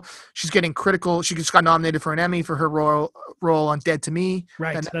 but now she's getting critical. She just got nominated for an Emmy for her role on Dead to Me.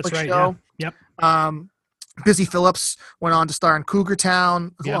 Right, that's right. Show. Yeah. Yep. Busy Phillips went on to star in Cougar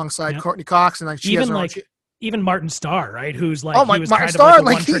Town alongside Courtney Cox, and like even Martin Starr, right? Who's like he was Martin kind Starr, of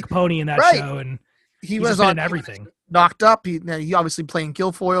like a one-trick pony in that show, and he was on everything. Knocked Up. He obviously playing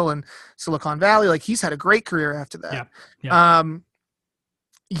Guilfoyle in Silicon Valley. Like he's had a great career after that. Yeah.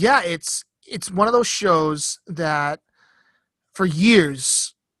 It's one of those shows that for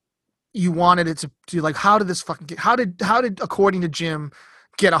years you wanted it to like, how did this fucking get, how did According to Jim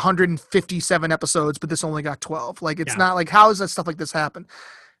get 157 episodes, but this only got 12? Like, it's not like, how does that stuff like this happen?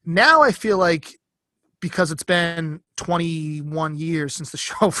 Now I feel like, because it's been 21 years since the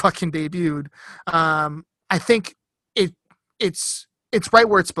show fucking debuted, I think it's right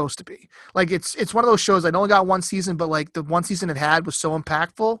where it's supposed to be. Like it's one of those shows that only got one season, but like the one season it had was so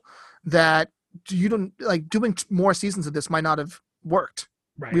impactful that you don't like doing more seasons of this might not have worked.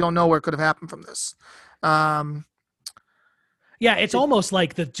 Right. We don't know what could have happened from this. It's almost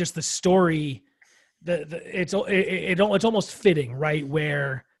like the story. It's almost fitting, right?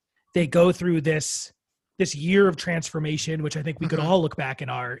 Where they go through this year of transformation, which I think we could all look back in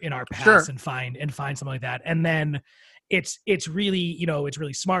our past and find something like that. And then it's really, it's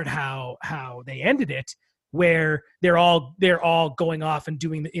really smart how they ended it, where they're all going off and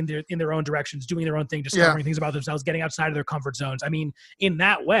doing in their own directions, doing their own thing, discovering things about themselves, getting outside of their comfort zones. I mean, in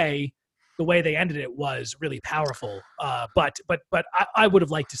that way, the way they ended it was really powerful. But I would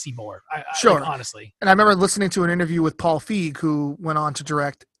have liked to see more. Honestly. And I remember listening to an interview with Paul Feig, who went on to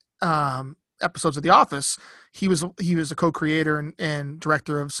direct episodes of The Office. He was a co-creator and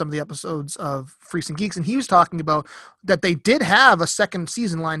director of some of the episodes of Freaks and Geeks, and he was talking about that they did have a second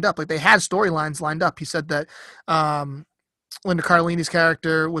season lined up. Like they had storylines lined up. He said that Linda Cardellini's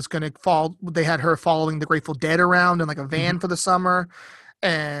character was going to fall. They had her following the Grateful Dead around in like a van for the summer,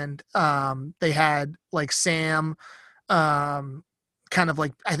 and they had like Sam. Kind of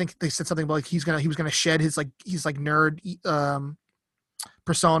like, I think they said something about like he was gonna shed his like nerd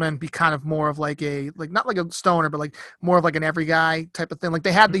persona and be kind of more of like not like a stoner, but like more of like an every guy type of thing. Like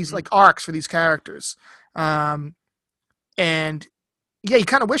they had these like arcs for these characters, and you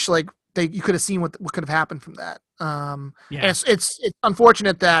kind of wish like you could have seen what could have happened from that. And it's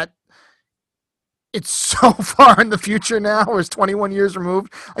unfortunate that it's so far in the future now, or it's 21 years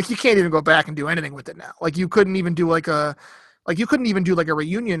removed. Like you can't even go back and do anything with it now. Like you couldn't even do like a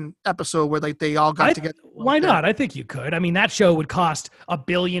reunion episode where like they all got together. Why not? I think you could. I mean, that show would cost $1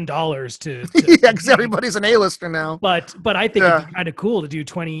 billion to yeah, because everybody's an A-lister now. But I think it'd be kind of cool to do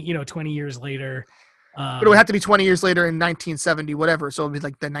 20 years later. But it would have to be 20 years later in 1970, whatever. So it'd be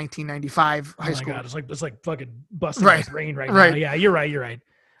like the 1995 high school. God, it's like fucking busting rain right now. Yeah, you're right.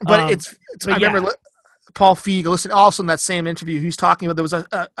 But I remember Paul Feig, listen, also in that same interview, he's talking about there was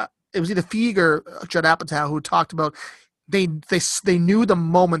it was either Feig or Judd Apatow who talked about they knew the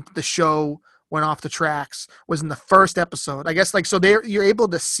moment the show went off the tracks was in the first episode. I guess so you're able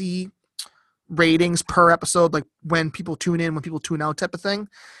to see ratings per episode, like when people tune in, when people tune out, type of thing.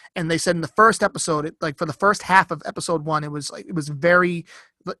 And they said in the first episode, for the first half of episode 1, it was very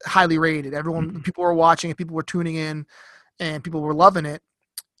highly rated. People were watching it, people were tuning in, and people were loving it.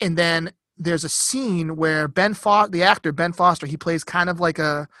 And then there's a scene where the actor Ben Foster, he plays kind of like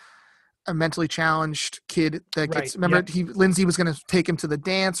a mentally challenged kid that gets. Remember, Lindsay was going to take him to the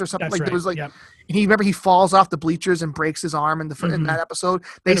dance or something. That's there was right. and he falls off the bleachers and breaks his arm in that episode.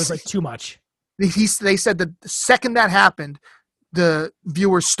 It was too much. They said that the second that happened, the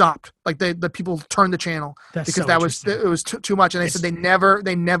viewers stopped. The people turned the channel because it was too much. And they said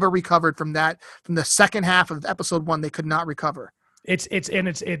they never recovered from that. From the second half of episode 1, they could not recover.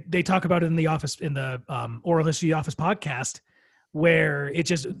 They talk about it in the Office, in the Oral History Office podcast, where it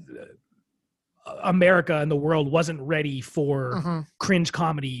just America and the world wasn't ready for cringe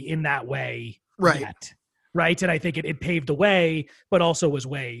comedy in that way yet. Right. And I think it paved the way, but also was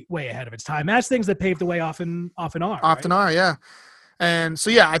way, way ahead of its time, as things that paved the way often are. Often are, yeah. And so,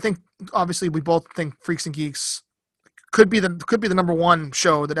 yeah, I think obviously we both think Freaks and Geeks could be the number one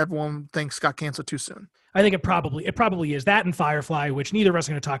show that everyone thinks got canceled too soon. I think it probably is that, and Firefly, which neither of us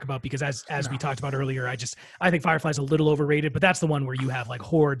are going to talk about because as we talked about earlier, I think Firefly's a little overrated, but that's the one where you have like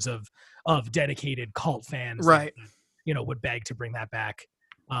hordes of dedicated cult fans, right? That, would beg to bring that back.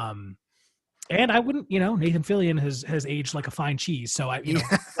 And I wouldn't, Nathan Fillion has aged like a fine cheese. So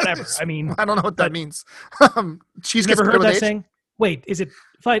whatever. I mean, I don't know what that means. Cheese gets better with age? Never heard that saying? Wait, is it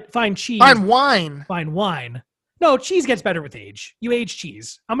fine cheese? Fine wine. Fine wine. No, cheese gets better with age. You age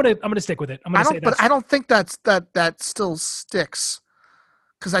cheese. I'm gonna stick with it. I don't think that still sticks.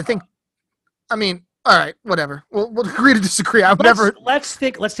 Because I think, all right, whatever. We'll agree to disagree. Let's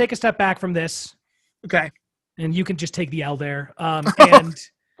take a step back from this. Okay. And you can just take the L there. And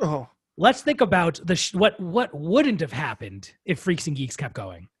let's think about what wouldn't have happened if Freaks and Geeks kept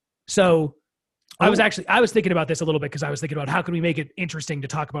going. So I was thinking about this a little bit because I was thinking about how can we make it interesting to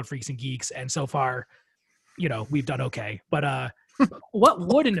talk about Freaks and Geeks, and so far, we've done okay. But what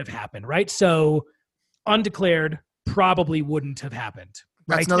wouldn't have happened, right? So Undeclared probably wouldn't have happened.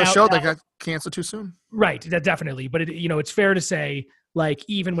 Right? That's another show that got canceled too soon. Right, that definitely. But it's fair to say, like,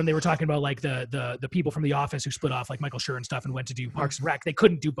 even when they were talking about like the people from The Office who split off, like Michael Schur and stuff, and went to do Parks and Rec, they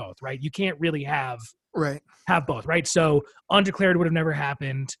couldn't do both, right? You can't really have both, right? So Undeclared would have never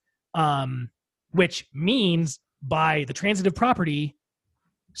happened, which means by the transitive property,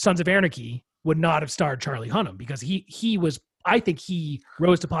 Sons of Anarchy would not have starred Charlie Hunnam, because he was, I think he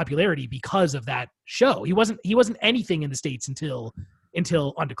rose to popularity because of that show. He wasn't anything in the States until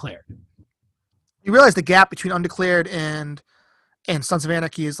Undeclared. You realize the gap between Undeclared and Sons of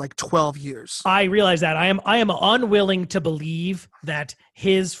Anarchy is like 12 years. I realize that. I am unwilling to believe that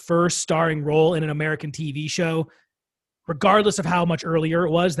his first starring role in an American TV show, regardless of how much earlier it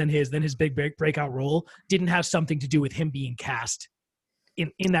was than his big breakout role, didn't have something to do with him being cast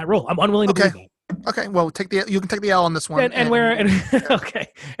in that role. I'm unwilling to believe that. Okay, well, you can take the L on this one. And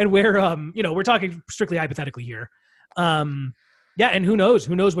we're talking strictly hypothetically here. And who knows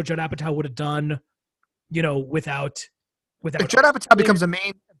what Judd Apatow would have done, without. If Judd Apatow becomes a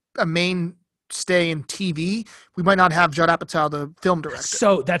mainstay in TV, we might not have Judd Apatow, the film director.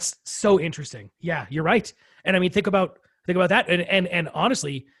 So that's so interesting. Yeah, you're right. And think about that. And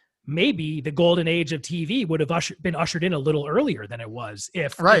honestly, maybe the golden age of TV would have been ushered in a little earlier than it was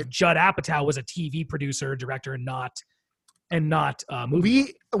if Judd Apatow was a TV producer, director, and not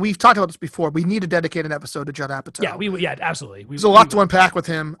movie. We've talked about this before. We need to dedicate an episode to Judd Apatow. Yeah, absolutely. There's a lot to unpack with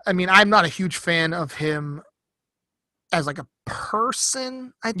him. I'm not a huge fan of him as like a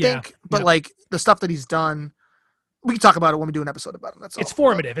person, I think, but like the stuff that he's done, we can talk about it when we do an episode about him. That's all. It's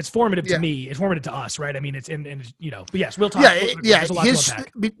formative. It's formative to me. It's formative to us, right? It's but yes, we'll talk. Yeah.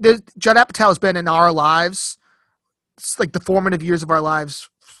 Judd Apatow has been in our lives. It's like the formative years of our lives,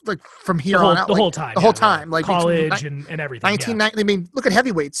 like from here on out. The whole time. The whole time. Like college and everything. 1990. Look at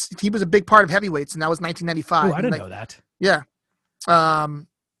Heavyweights. He was a big part of Heavyweights, and that was 1995. Oh, I didn't know that. Yeah.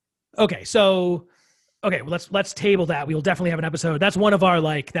 Okay, so well, let's table that. We will definitely have an episode. That's one of our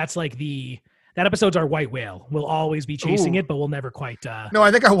that episode's our white whale. We'll always be chasing it, but we'll never quite. No,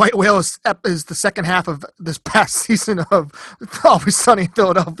 I think our white whale is the second half of this past season of Always Sunny in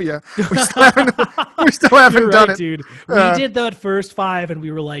Philadelphia. We still haven't done it, dude. We did the first 5, and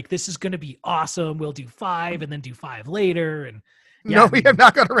we were like, "This is going to be awesome. We'll do 5, and then do 5 later." And we have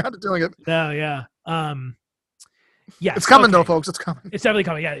not got around to doing it. No, yeah, it's coming though, folks. It's coming. It's definitely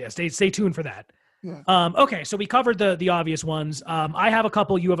coming. Yeah. Stay tuned for that. Yeah. Okay, so we covered the obvious ones. I have a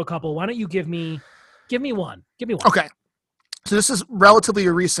couple. You have a couple. Why don't you give me one? Give me one. Okay. So this is relatively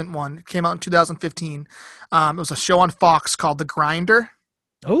a recent one. It came out in 2015. It was a show on Fox called The Grinder.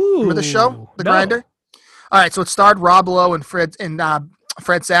 Oh, Remember the show, The no. Grinder? All right, so it starred Rob Lowe and Fred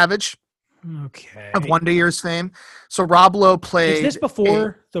Savage Okay. of Wonder Years fame. So Rob Lowe played. Is this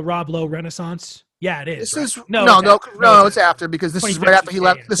before the Rob Lowe Renaissance? Yeah, it is. This right? is no, it's after because this is right after he 2015.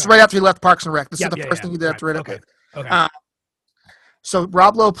 left. This is right after he left Parks and Rec. This is the first thing he did after Okay. Okay. So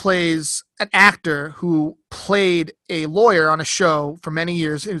Rob Lowe plays an actor who played a lawyer on a show for many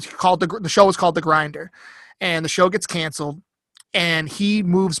years. It was called the show was called The Grinder, and the show gets canceled, and he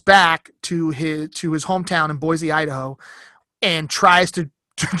moves back to his hometown in Boise, Idaho, and tries to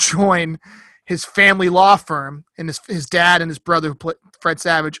join his family law firm. And his dad and his brother, who played Fred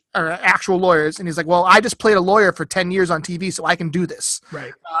Savage, are actual lawyers. And he's like, "Well, I just played a lawyer for 10 years on TV, so I can do this."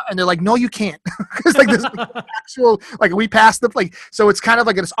 Right. And they're like, "No, you can't." Because like this actual, like we passed the like, so it's kind of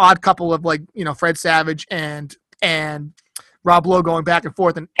like this odd couple of like, you know, Fred Savage and Rob Lowe going back and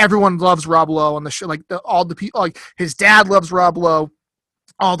forth, and everyone loves Rob Lowe on the show. Like all the people, like his dad loves Rob Lowe.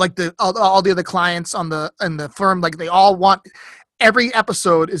 All like all the other clients in the firm, like they all want. Every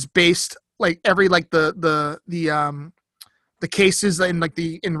episode is based like every like the cases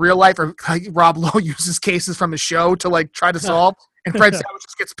in real life, or like Rob Lowe uses cases from his show to like try to solve, and Fred Savage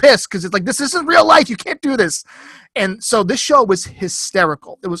just gets pissed because it's like, this isn't real life, you can't do this. And so this show was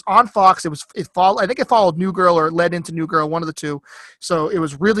hysterical. It was on Fox. It followed New Girl, or led into New Girl, one of the two. So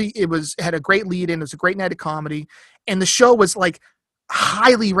it had a great lead in. It was a great night of comedy, and the show was like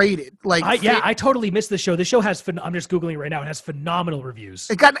highly rated. Like I totally missed the show. The show has I'm just Googling it right now. It has phenomenal reviews.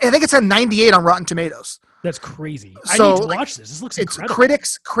 I think it's a 98 on Rotten Tomatoes. That's crazy. So, I need to watch this. This looks incredible.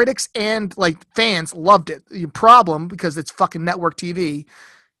 Critics and like fans loved it. The problem, because it's fucking network TV,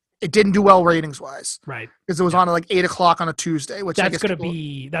 it didn't do well ratings wise. Right. Because it was on at like 8:00 on a Tuesday, which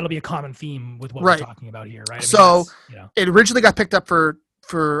that'll be a common theme with what right. we're talking about here, right? It originally got picked up for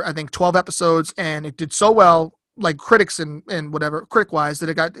I think 12 episodes, and it did so well, like critics and whatever critic wise, that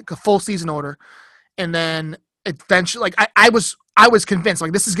it got a full season order. And then eventually, like I was convinced,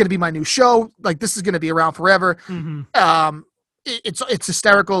 like, this is going to be my new show, like this is going to be around forever. Mm-hmm. It's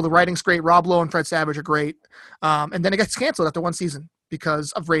hysterical. The writing's great. Rob Lowe and Fred Savage are great. And then it gets canceled after one season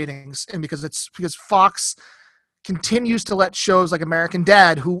because of ratings, and because Fox continues to let shows like American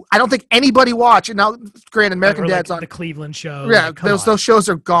Dad, who I don't think anybody watch. And now, granted, American Dad's like on the Cleveland Show. Yeah, like, those shows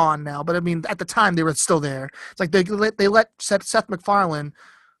are gone now. But I mean, at the time they were still there. It's like they let Seth MacFarlane,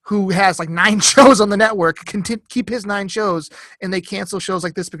 who has like 9 shows on the network, keep his 9 shows, and they cancel shows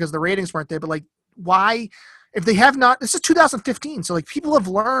like this because the ratings weren't there. But like, why? If they have not, this is 2015, so like people have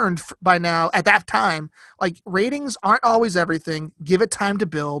learned by now at that time, like ratings aren't always everything. Give it time to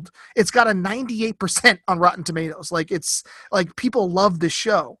build. It's got a 98% on Rotten Tomatoes. Like, it's like people love this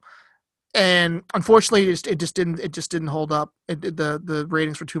show, and unfortunately, it just didn't hold up. The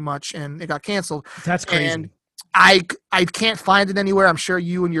ratings were too much, and it got canceled. That's crazy. And I can't find it anywhere. I'm sure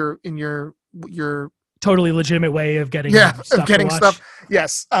you and your totally legitimate way of getting stuff.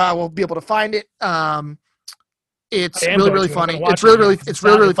 Yes, we'll be able to find it. It's really funny. It's really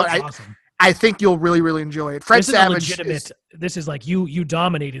funny. Awesome. I think you'll really enjoy it. Fred Savage. This is like you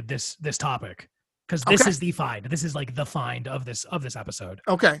dominated this topic, because this is the find. This is like the find of this episode.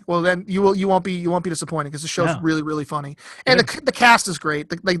 Okay, well then you won't be disappointed, because the show's really funny, and the cast is great.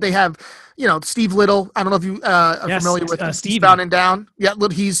 Like they have, Steve Little. I don't know if you are familiar with Steve Bound and Down. Yeah,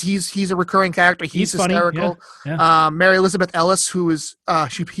 he's a recurring character. He's hysterical. Yeah. Mary Elizabeth Ellis, who is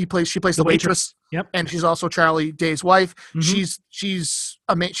she plays the waitress. Yep. And she's also Charlie Day's wife. Mm-hmm.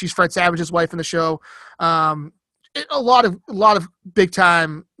 She's Fred Savage's wife in the show. A lot of big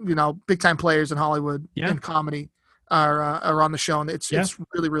time players in Hollywood and comedy are on the show, and it's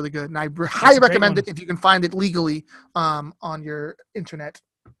really good. And I highly recommend it if you can find it legally on your internet,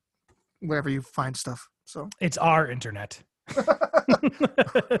 wherever you find stuff. So it's our internet.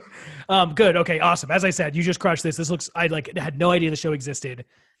 Good. Okay. Awesome. As I said, you just crushed this. This looks. I had no idea the show existed.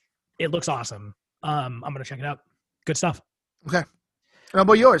 It looks awesome. I'm gonna check it out. Good stuff. Okay. And how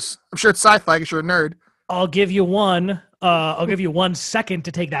about yours? I'm sure it's sci-fi because you're a nerd. I'll give you one. I'll give you 1 second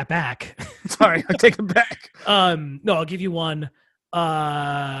to take that back. Sorry, I take it back. No, I'll give you one.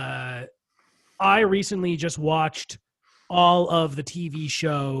 I recently just watched all of the TV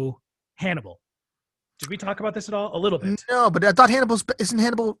show Hannibal. Did we talk about this at all? A little bit. No, but I thought isn't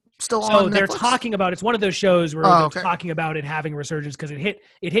Hannibal still So on they're Netflix? talking about, it's one of those shows where Oh, they're okay. talking about it having a resurgence because it hit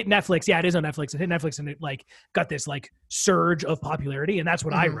Netflix. Yeah, it is on Netflix. It hit Netflix and it like got this like surge of popularity, and that's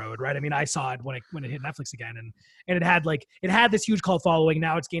what I Mhm. rode, right? I mean, I saw it when it hit Netflix again, and it had this huge cult following.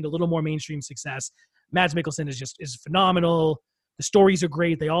 Now it's gained a little more mainstream success. Mads Mikkelsen is phenomenal. The stories are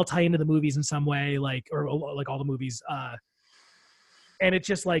great. They all tie into the movies in some way, like all the movies. And it's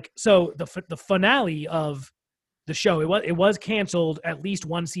just like, so the finale of the show, it was canceled at least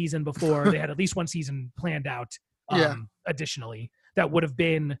one season before. They had at least one season planned out. Yeah. Additionally, that would have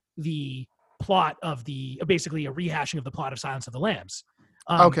been the plot of basically a rehashing of the plot of Silence of the Lambs.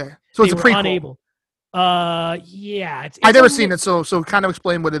 Okay, so it's a They were prequel. unable. Yeah, I've never seen it, so kind of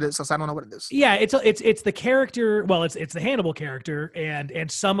explain what it is, since I don't know what it is. Yeah, it's the character. Well, it's the Hannibal character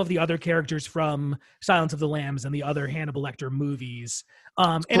and some of the other characters from Silence of the Lambs and the other Hannibal Lecter movies.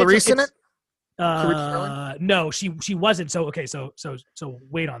 And Clarice in it? No, she wasn't. So okay, so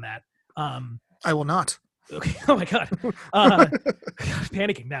wait on that. I will not. Okay. Oh my god.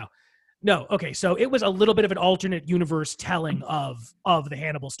 Panicking now. No, okay, so it was a little bit of an alternate universe telling of the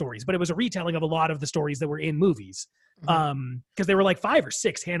Hannibal stories, but it was a retelling of a lot of the stories that were in movies. Because there were like 5 or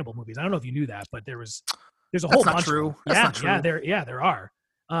 6 Hannibal movies. I don't know if you knew that, but there's a whole bunch. That's not true. There are.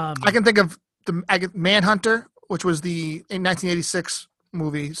 I can think of Manhunter, which was the 1986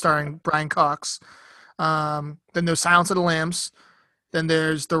 movie starring Brian Cox. Then there's Silence of the Lambs. Then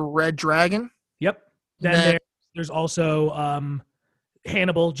there's The Red Dragon. Yep. Then there's also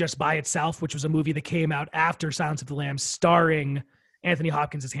Hannibal just by itself, which was a movie that came out after Silence of the Lambs, starring Anthony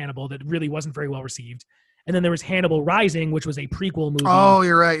Hopkins as Hannibal, that really wasn't very well received. And then there was Hannibal Rising, which was a prequel movie. Oh,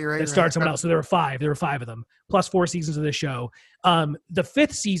 you're right. That starred someone else. So there were 5. There were 5 of them, plus 4 seasons of the show. The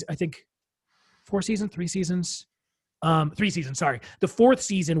 5th season, I think, 4 seasons, 3 seasons, 3 seasons. Sorry, the 4th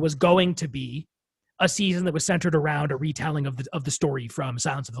season was going to be a season that was centered around a retelling of the story from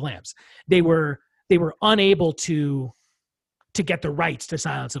Silence of the Lambs. They were unable to get the rights to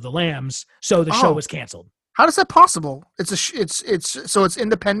Silence of the Lambs, so the show was canceled. How is that possible? It's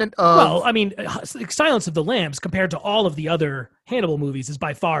independent of. Well, I mean, Silence of the Lambs compared to all of the other Hannibal movies is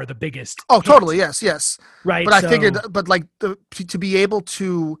by far the biggest. Oh, totally. Yes. Right. But I figured, but like to be able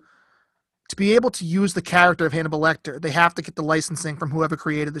to use the character of Hannibal Lecter, they have to get the licensing from whoever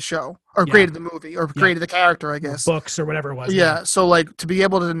created the show or created the movie or created the character, I guess. Books or whatever it was. Yeah. So like to be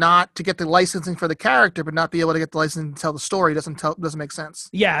able to get the licensing for the character, but not be able to get the licensing to tell the story doesn't make sense.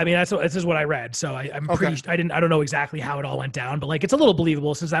 Yeah. I mean, this is what I read. So I'm pretty, I don't know exactly how it all went down, but like, it's a little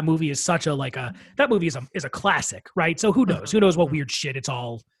believable since that movie is such that movie is a classic, right? So who knows? Who knows what weird shit it's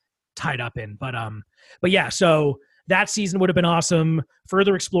all tied up in. But yeah, so that season would have been awesome.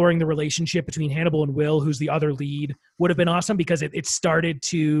 Further exploring the relationship between Hannibal and Will, who's the other lead, would have been awesome because it started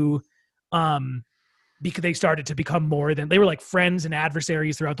to, because they started to become more than, they were like friends and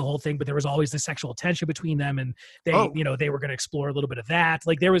adversaries throughout the whole thing, but there was always this sexual tension between them, and they were going to explore a little bit of that.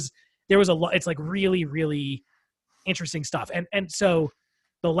 Like there was a lot. It's like really, really interesting stuff. And so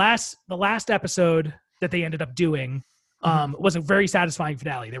the last episode that they ended up doing was a very satisfying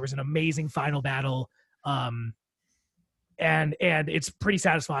finale. There was an amazing final battle. And it's pretty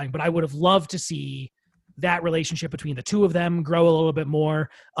satisfying, but I would have loved to see that relationship between the two of them grow a little bit more.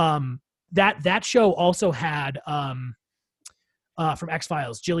 That show also had from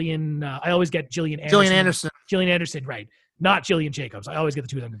X-Files, Gillian. I always get Gillian Anderson. Gillian Anderson, right? Not Gillian Jacobs. I always get the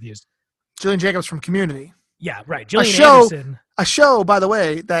two of them confused. Gillian Jacobs from Community. Yeah, right. Gillian Anderson. A show, by the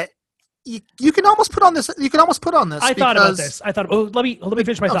way, that you can almost put on this. You can almost put on this. I thought about this. Let me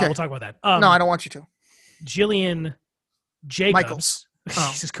finish my thought. Okay. We'll talk about that. No, I don't want you to. Gillian Jacobs. Michaels. Oh.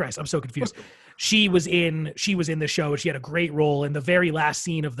 Jesus Christ, I'm so confused. She was in the show. She had a great role, and the very last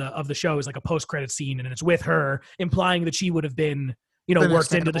scene of the show is like a post-credit scene, and it's with her, implying that she would have been,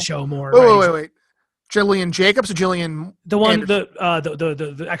 worked into the show more. Wait. Gillian Jacobs or Gillian? The one,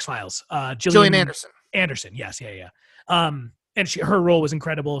 Anderson? the X-Files. Gillian Anderson. Anderson, yes, yeah. And her role was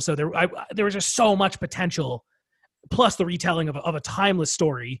incredible. So there was just so much potential, plus the retelling of a timeless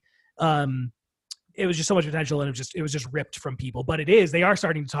story. It was just so much potential, and it was just ripped from people. But they are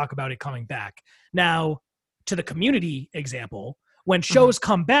starting to talk about it coming back now. To the Community example, when shows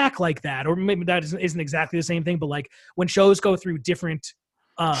come back like that, or maybe that isn't exactly the same thing, but like when shows go through different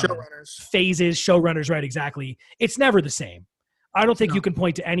showrunners, right? Exactly. It's never the same. I don't think you can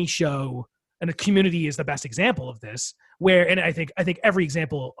point to any show, and the Community is the best example of this, where, and I think every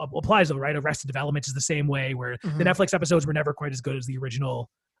example applies though, right? Arrested Development is the same way, where the Netflix episodes were never quite as good as the original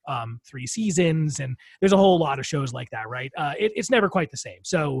 3 seasons, and there's a whole lot of shows like that, right? It's never quite the same.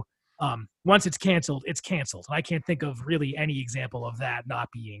 So once it's canceled, it's canceled. And I can't think of really any example of that not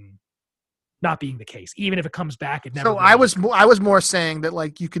being not being the case. Even if it comes back, it never. So I was more saying that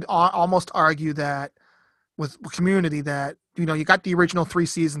like you could almost argue that with Community that you got the original 3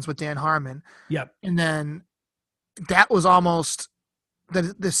 seasons with Dan Harmon. Yep. And then that was almost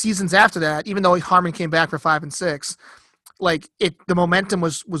the seasons after that, even though Harmon came back for 5 and 6, like the momentum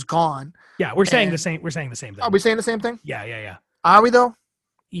was gone. Yeah, we're saying the same. We're saying the same thing. Are we saying the same thing? Yeah. Are we though?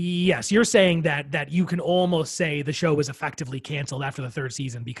 Yes, you're saying that you can almost say the show was effectively canceled after the 3rd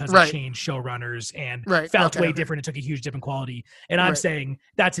season because it changed showrunners and felt way different. It took a huge different quality. And I'm saying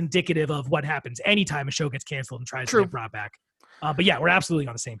that's indicative of what happens anytime a show gets canceled and tries to get brought back. But yeah, we're absolutely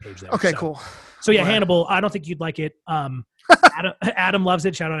on the same page there. Okay, cool. So yeah, Hannibal, I don't think you'd like it. Adam loves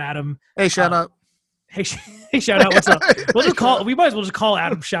it. Shout out Adam. Hey, shout out. Hey, shout out. What's up? We might as well just call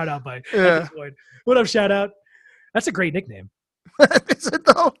Adam shout out by at this point. What up, shout out? That's a great nickname. Is it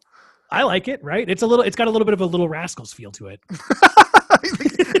though? I like it, right? It's got a little bit of a Little Rascals feel to it.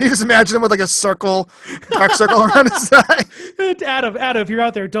 You just imagine him with like a dark circle around his eye. Adam, if you're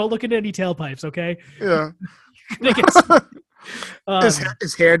out there, don't look into any tailpipes, okay? Yeah.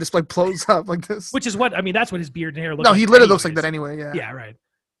 His hair just like blows up like this. Which is that's what his beard and hair looks like. No, he literally looks like that anyway, yeah. Yeah, right.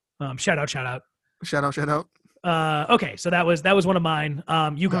 Shout out. Shout out. Okay, so that was one of mine.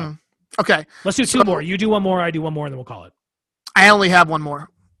 You go. Okay. Let's do 2 more. You do 1 more, I do 1 more, and then we'll call it. I only have 1 more.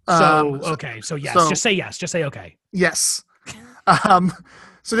 So yes. Just say yes. Just say okay. Yes.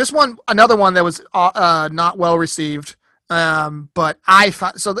 So this one, another one that was not well received. But I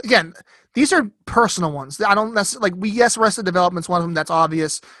found, so again, these are personal ones. I don't necessarily Arrested Development's one of them. That's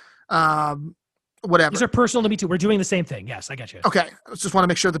obvious. Whatever. These are personal to me too. We're doing the same thing. Yes, I get you. Okay. I just want to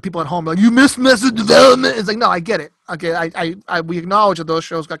make sure that people at home are like, you missed Arrested Development. It's like, no, I get it. Okay. We acknowledge that those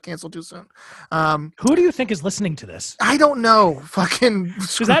shows got canceled too soon. Who do you think is listening to this? I don't know. Fucking.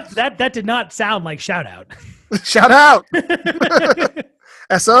 Because that did not sound like shout out. Shout out.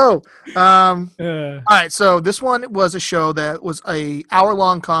 SO. All right. So this one was a show that was a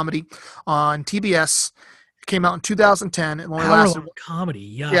hour-long comedy on TBS. It came out in 2010. It only lasted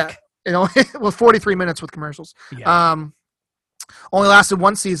comedy. Yuck. Yeah. It only 43 minutes with commercials. Yeah. Only lasted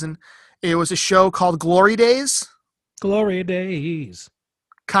 1 season. It was a show called Glory Days. Glory Days.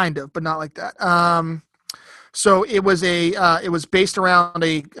 Kind of, but not like that. So it was it was based around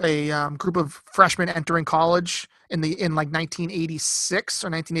a group of freshmen entering college in like 1986 or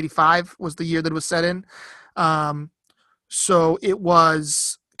 1985 was the year that it was set in. So it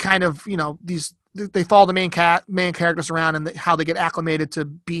was kind of, they follow the main characters around and how they get acclimated to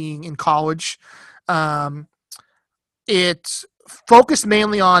being in college. It focused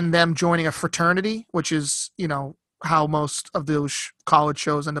mainly on them joining a fraternity, which is, how most of those college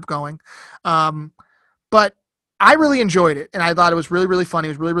shows end up going. But I really enjoyed it, and I thought it was really, really funny.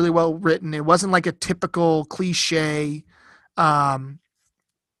 It was really, really well written. It wasn't like a typical cliche, like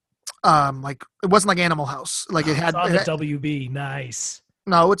it wasn't like Animal House. Like it had it's on the WB. Nice.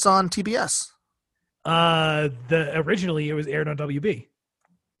 No, it's on TBS. Originally it was aired on WB.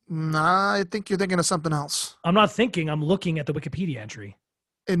 Nah, I think you're thinking of something else. I'm not thinking. I'm looking at the Wikipedia entry.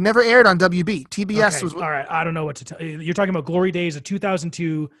 It never aired on WB. TBS was. All right, I don't know what to tell you. You're talking about Glory Days of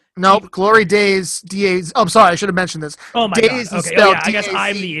 2002. Nope, Glory Days, DAs. Oh, I'm sorry, I should have mentioned this. Oh my Days God. Okay, I guess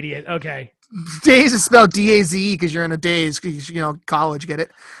I'm the idiot. Okay. Days is spelled DAZE because you're in a daze because college. Get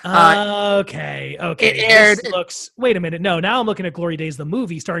it? Okay. It aired. Wait a minute. No, now I'm looking at Glory Days, the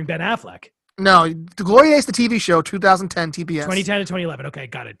movie starring Ben Affleck. No, the Glory Days, the TV show, 2010 TBS. 2010 to 2011. Okay,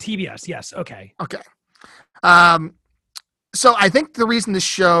 got it. TBS. Yes. Okay. Okay. So I think the reason this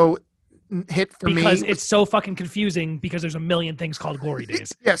show hit for me because it's so fucking confusing because there's a million things called Glory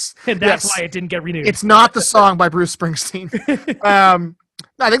Days. Yes. And that's why it didn't get renewed. It's not the song by Bruce Springsteen.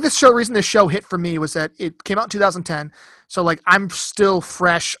 I think the reason this show hit for me was that it came out in 2010. So like I'm still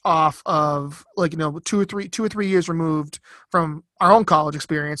fresh off of like, 2 or 3 years removed from our own college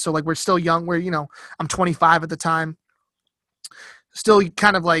experience. So like we're still young. I'm 25 at the time. Still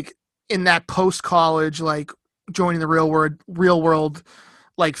kind of like in that post-college, like joining the real world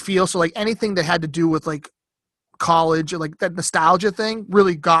like feel. So like anything that had to do with like college or like that nostalgia thing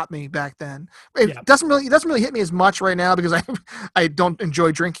really got me back then. It doesn't really hit me as much right now because I don't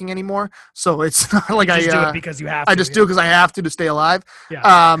enjoy drinking anymore. So it's not like I do it because you have to. I just do it because I have to stay alive.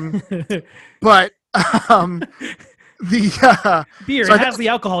 Yeah. But beer, so it has the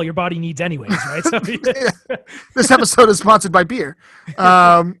alcohol your body needs anyways, right? So, this episode is sponsored by beer.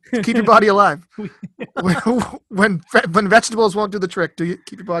 Keep your body alive. when vegetables won't do the trick,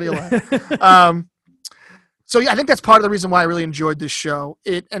 keep your body alive. So yeah, I think that's part of the reason why I really enjoyed this show.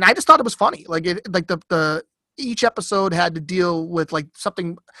 And I just thought it was funny. Like each episode had to deal with like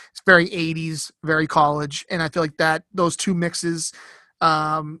something very 80s, very college, and I feel like that those two mixes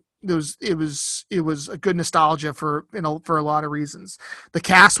it was a good nostalgia for for a lot of reasons. The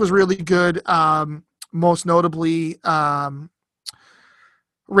cast was really good. Most notably,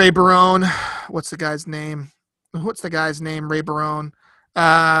 Ray Barone. What's the guy's name? Ray Barone.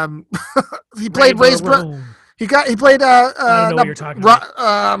 He played Ray's brother. He played I don't know what you're talking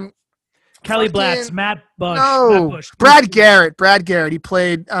about. Kelly Blatz, Matt Bush. No, Matt Bush. Brad Garrett. Brad Garrett. He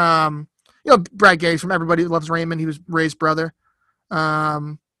played Brad Garrett from Everybody Loves Raymond. He was Ray's brother. I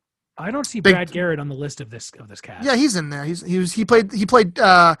don't see Brad Garrett on the list of this cast. Yeah, he's in there. He played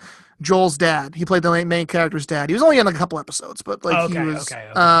Joel's dad. He played the main character's dad. He was only in like a couple episodes, but like he was.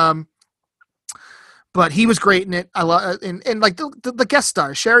 Okay. But he was great in it. I love and like the guest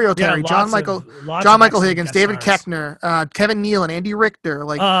stars: Sherry O'Terry, John Michael Higgins, David Koechner, Kevin Nealon, Andy Richter,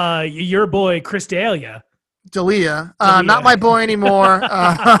 like your boy Chris D'Elia. Not my boy anymore.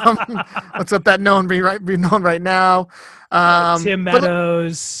 Let's let that be known right now. Tim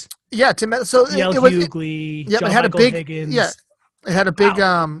Meadows. Tim Meadows. So it was Hughley. Yeah, it had a big Higgins. Yeah. It had a big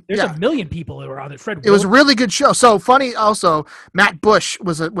There's a million people that were on it. It was a really good show. So funny also, Matt Bush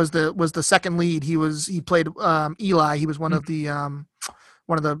was the second lead. He played Eli. He was one of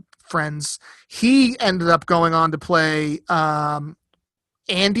the friends. He ended up going on to play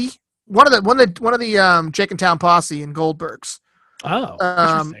Andy, one of the Jake and Town Posse in Goldberg's. Oh,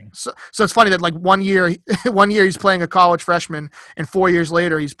 interesting. So it's funny that like 1 year he's playing a college freshman, and 4 years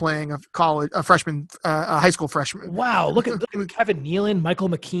later he's playing a high school freshman. Wow, look at Kevin Nealon, Michael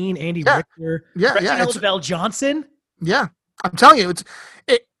McKean, Andy Richter, Reginald Bell Johnson. Yeah, I'm telling you,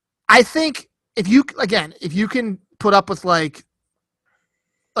 I think if you can put up with like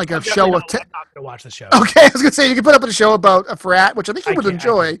a show I'm not gonna watch the show. Okay, I was gonna say you can put up with a show about a frat, which I think you would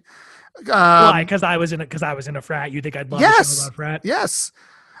enjoy. Why? Because I was in a frat. You think I'd love a show about a frat? Yes.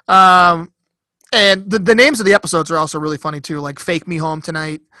 And the names of the episodes are also really funny too, like "Fake Me Home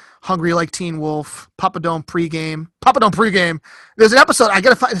Tonight," "Hungry Like Teen Wolf," "Papadome Pregame." There's an episode I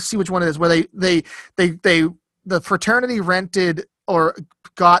gotta see which one it is where the fraternity rented or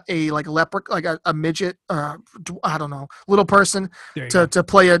got a like a midget, I don't know, little person to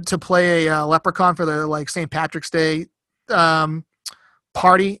play a leprechaun for the like St. Patrick's Day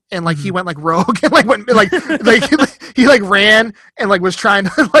party, and like he went like rogue and like went like he like ran and like was trying to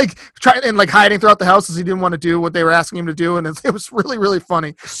hiding throughout the house as he didn't want to do what they were asking him to do, and it was really, really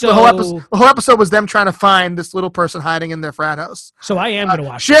funny. So the whole episode was them trying to find this little person hiding in their frat house. So I am gonna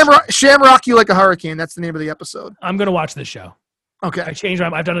watch Shamrock You Like a Hurricane. That's the name of the episode. I'm gonna watch this show. Okay,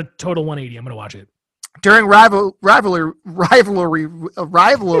 I've done a total 180. I'm gonna watch it. During rivalry,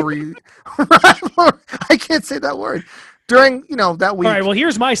 I can't say that word. During that week. All right. Well,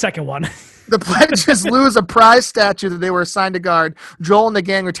 here's my second one. The pledges lose a prize statue that they were assigned to guard. Joel and the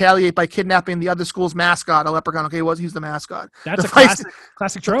gang retaliate by kidnapping the other school's mascot, a leprechaun. Okay, he's the mascot. That's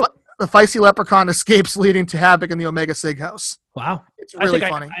classic trope. The feisty leprechaun escapes, leading to havoc in the Omega Sig house. Wow, it's really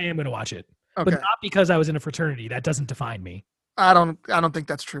funny. I am going to watch it, okay. But not because I was in a fraternity. That doesn't define me. I don't think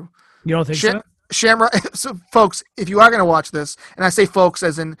that's true. You don't think so? Shamrock. So, folks, if you are going to watch this, and I say folks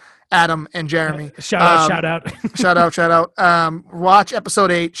as in Adam and Jeremy, shout out, shout out. Watch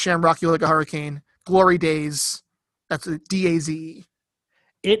episode 8, Shamrock You Like a Hurricane, Glory Days. That's a DAZE.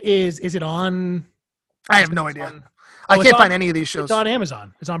 It is. Is it on? I have no idea. I can't find any of these shows. It's on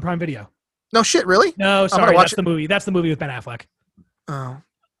Amazon. It's on Prime Video. No shit, really? No, sorry. That's the movie. That's the movie with Ben Affleck. Oh.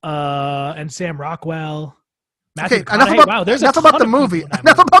 And Sam Rockwell. Okay, enough about the movie.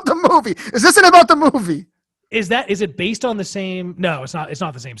 Enough about the movie. Is this about the movie? Is it based on the same? No, it's not. It's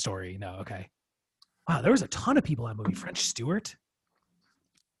not the same story. No. Okay. Wow, there was a ton of people in that movie. French Stewart.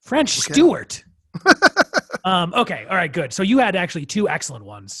 Stewart. Okay. All right. Good. So you had actually two excellent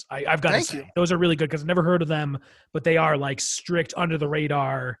ones. I've got to say those are really good because I've never heard of them, but they are like strict under the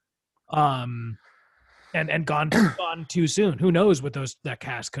radar, and gone too soon. Who knows what that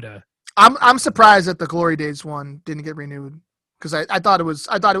cast could have. I'm surprised that the Glory Days one didn't get renewed because I thought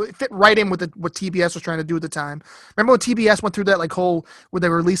it fit right in with what TBS was trying to do at the time. Remember when TBS went through that like whole where they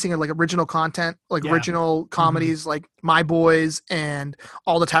were releasing like original content, like original comedies, like My Boys and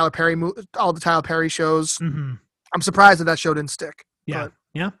all the Tyler Perry shows. Mm-hmm. I'm surprised that show didn't stick. Yeah,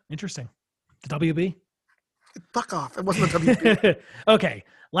 yeah, interesting. The WB. Fuck off! It wasn't the WB. Okay,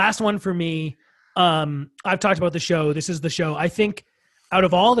 last one for me. I've talked about the show. This is the show I think. Out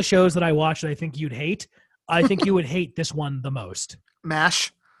of all the shows that I watched that I think you'd hate, I think you would hate this one the most.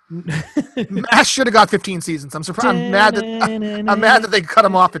 MASH. MASH should have got 15 seasons. I'm surprised. I'm mad that they cut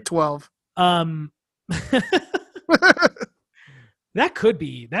him off at 12. That could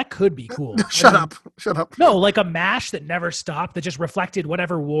be cool. Shut up. No, like a MASH that never stopped, that just reflected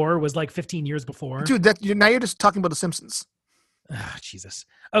whatever war was like 15 years before. Dude, now you're just talking about The Simpsons. Jesus.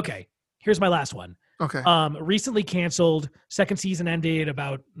 Okay, here's my last one. Okay. Recently canceled. Second season ended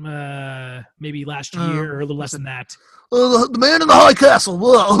about maybe last year or a little less than that. The Man in the High Castle.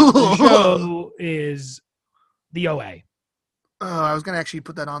 The show is the OA. I was gonna actually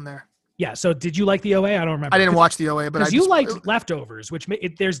put that on there. Yeah. So did you like the OA? I don't remember. I didn't watch the OA, but because you liked Leftovers, which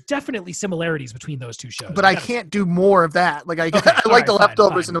there's definitely similarities between those two shows. But I can't do more of that. Like I like the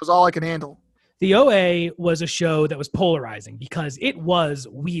Leftovers, and it was all I could handle. The OA was a show that was polarizing because it was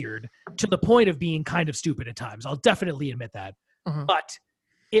weird to the point of being kind of stupid at times. I'll definitely admit that. Mm-hmm. But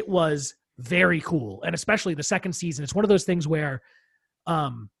it was very cool. And especially the second season, it's one of those things where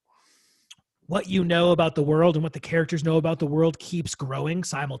what you know about the world and what the characters know about the world keeps growing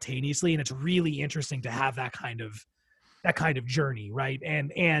simultaneously. And it's really interesting to have that kind of journey, right?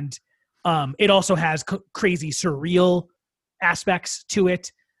 And it also has crazy surreal aspects to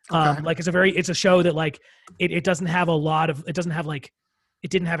it. Okay. Like it's a show that like it doesn't have it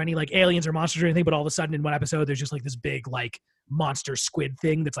didn't have any like aliens or monsters or anything, but all of a sudden in one episode there's just like this big like monster squid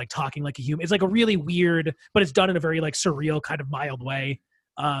thing that's like talking like a human. It's like a really weird, but it's done in a very like surreal kind of mild way.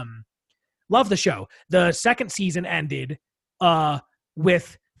 Love the show. The second season ended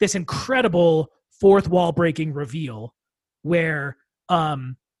with this incredible fourth wall breaking reveal where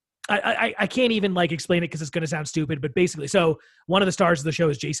I can't even like explain it because it's going to sound stupid, but basically, so one of the stars of the show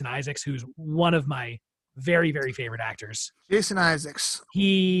is Jason Isaacs, who's one of my very, very favorite actors. Jason Isaacs.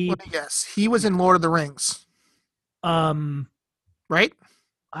 Let me guess. He was in Lord of the Rings. Right?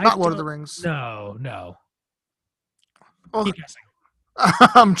 Not Lord of the Rings. No. Oh, keep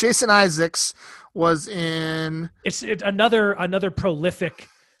guessing. Jason Isaacs was in. It's another prolific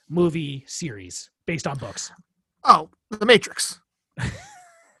movie series based on books. Oh, The Matrix.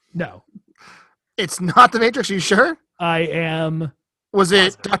 No. It's not The Matrix, are you sure? I am. Was it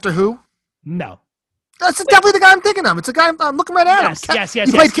positive. Doctor Who? No. That's definitely the guy I'm thinking of. It's a guy I'm looking right at him. Yes. He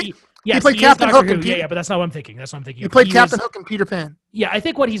played Captain Hook. Yeah, but that's not what I'm thinking. He played Captain Hook and Peter Pan. Yeah, I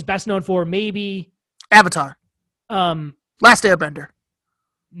think what he's best known for maybe Avatar. Last Airbender.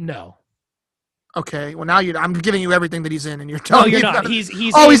 No. Okay, well now I'm giving you everything that he's in, and you're telling me. No, you're not.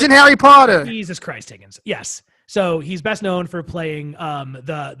 He's in Harry Potter. Jesus Christ, Higgins. Yes. So he's best known for playing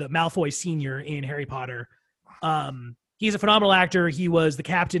the Malfoy Senior in Harry Potter. He's a phenomenal actor. He was the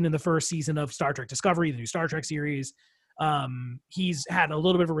captain in the first season of Star Trek Discovery, the new Star Trek series. He's had a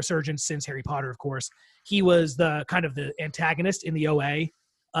little bit of a resurgence since Harry Potter, of course. He was the kind of the antagonist in the OA.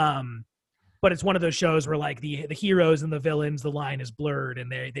 But it's one of those shows where like the heroes and the villains, the line is blurred and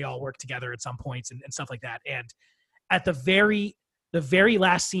they all work together at some points and stuff like that. And at the very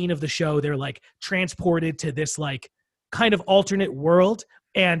last scene of the show, they're like transported to this like kind of alternate world.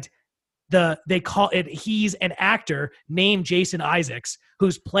 And they call it, he's an actor named Jason Isaacs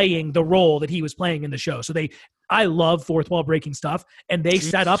who's playing the role that he was playing in the show. So I love fourth wall breaking stuff, and they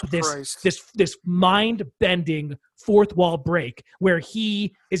set up this mind bending fourth wall break where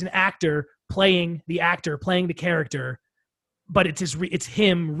he is an actor playing the character, but it's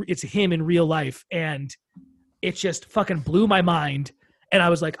him in real life, and it just fucking blew my mind. And I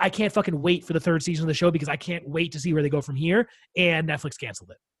was like, I can't fucking wait for the third season of the show because I can't wait to see where they go from here. And Netflix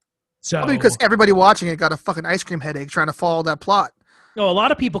canceled it. So probably because everybody watching it got a fucking ice cream headache trying to follow that plot. No, a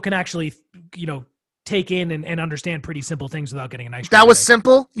lot of people can actually, take in and understand pretty simple things without getting an ice cream. That was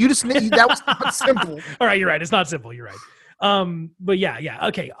simple. That was not simple. All right, you're right. It's not simple. You're right. But yeah.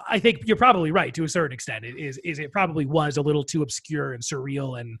 Okay, I think you're probably right to a certain extent. It probably was a little too obscure and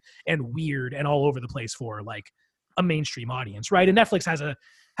surreal and weird and all over the place for like a mainstream audience, right? And Netflix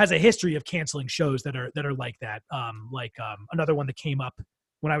has a history of canceling shows that are like that. Another one that came up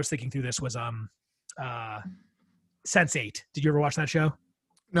when I was thinking through this was Sense8. Did you ever watch that show?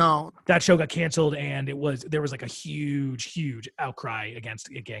 No. That show got canceled, and there was like a huge outcry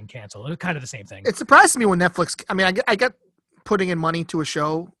against it getting canceled. It was kind of the same thing. It surprised me when Netflix. I mean, I get putting in money to a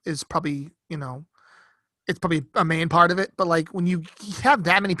show is probably it's probably a main part of it. But like when you have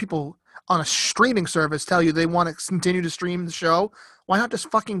that many people on a streaming service tell you they want to continue to stream the show, why not just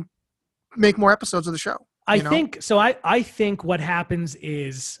fucking make more episodes of the show? I think so. I think what happens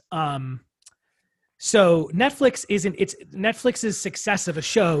is. So Netflix's success of a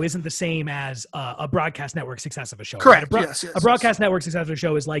show isn't the same as a broadcast network success of a show. Correct. Right? Yes, a broadcast network success of a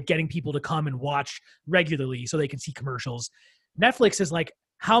show is like getting people to come and watch regularly so they can see commercials. Netflix is like,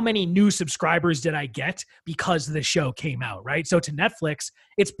 how many new subscribers did I get because the show came out, right? So to Netflix,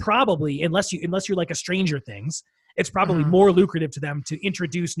 it's probably, unless you're like a Stranger Things, it's probably more lucrative to them to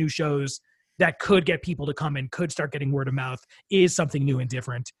introduce new shows that could get people to come and could start getting word of mouth, is something new and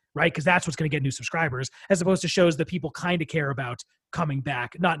different. right? Because that's what's going to get new subscribers, as opposed to shows that people kind of care about coming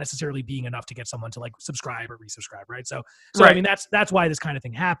back, not necessarily being enough to get someone to like subscribe or resubscribe, right? So Right. I mean, that's why this kind of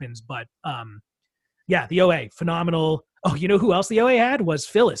thing happens. But yeah, the OA, phenomenal. Oh, you know who else the OA had was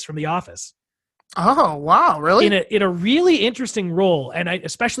Phyllis from The Office. Oh, wow, really? In a really interesting role, and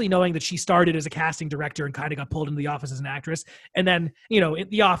especially knowing that she started as a casting director and kind of got pulled into The Office as an actress, and then in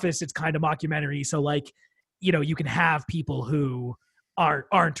The Office it's kind of mockumentary, so like you can have people who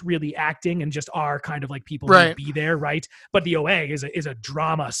aren't really acting and just are kind of like people who be there, right? But the OA is a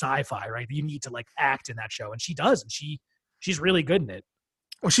drama sci-fi, right? You need to like act in that show, and she does, and she's really good in it.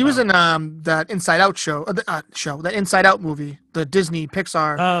 Well, she was in that Inside Out show, that Inside Out movie, the Disney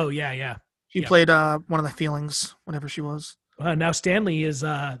Pixar. Oh yeah. She played one of the feelings, whatever she was. Now Stanley is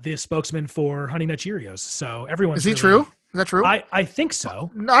the spokesman for Honey Nut Cheerios, so everyone's. Is he true? Is that true? I think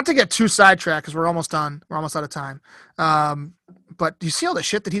so. Not to get too sidetracked because we're almost done. We're almost out of time. But do you see all the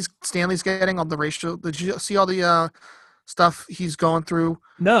shit that Stanley's getting on the racial? Did you see all the stuff he's going through?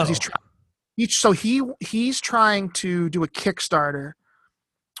 No. He's trying to do a Kickstarter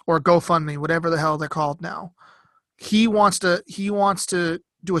or GoFundMe, whatever the hell they're called now. He wants to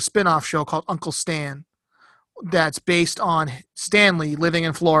do a spin-off show called Uncle Stan that's based on Stanley living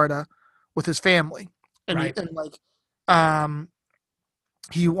in Florida with his family. And, right.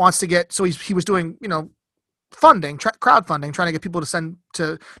 He wants to get, so he was doing, funding, crowdfunding, trying to get people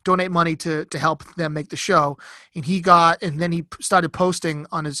to donate money to help them make the show. And then he started posting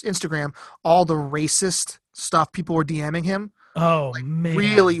on his Instagram all the racist stuff people were DMing him. Oh, like, man.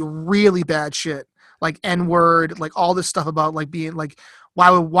 Really, really bad shit. Like N-word, like all this stuff about like being like, why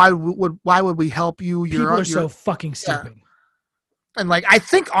would we help you? People are so fucking stupid. Yeah. And like, I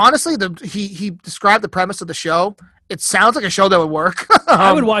think honestly, he described the premise of the show. It sounds like a show that would work.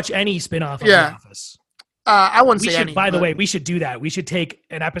 I would watch any spinoff of The Office. I wouldn't say any. By the way, we should do that. We should take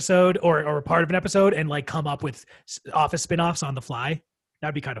an episode or a part of an episode and like come up with Office spinoffs on the fly.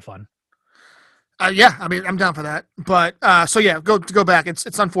 That'd be kind of fun. Yeah, I mean, I'm down for that. But go back.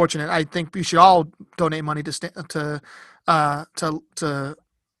 It's unfortunate. I think we should all donate money to the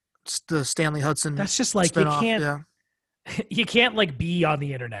Stanley Hudson. That's just like spinoff. You can't like be on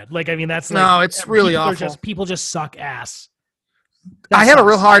the internet. Like, I mean, that's like, no, it's really awful. People just suck ass. I have a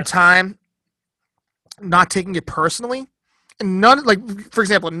real hard time not taking it personally, and for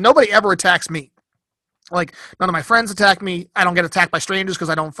example, nobody ever attacks me. Like, none of my friends attack me. I don't get attacked by strangers because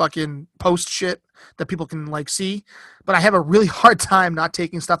I don't fucking post shit that people can like see. But I have a really hard time not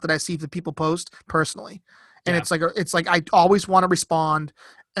taking stuff that I see that people post personally. And it's like I always want to respond,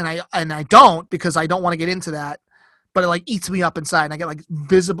 and I don't because I don't want to get into that. But it like eats me up inside, and I get like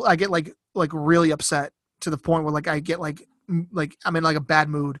visible. I get like really upset to the point where like I get like I'm in like a bad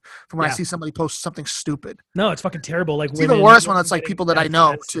mood from when I see somebody post something stupid. No, it's fucking terrible. Like, it's even worse when it's like people that I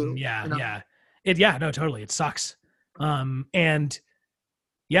know too. No, totally. It sucks. And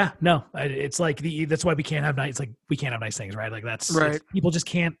yeah, no, it's like that's why we can't have nice, like we can't have nice things, right? Like that's right. People just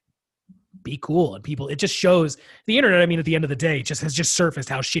can't be cool, and it just shows the internet. I mean, at the end of the day, has surfaced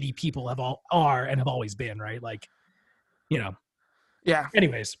how shitty people are and have always been, right? Like, yeah.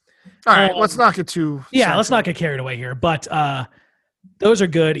 Anyways. All right. Let's not get too. Yeah. Let's not get carried away here, but, those are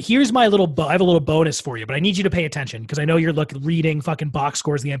good. Here's my I have a little bonus for you, but I need you to pay attention because I know you're reading fucking box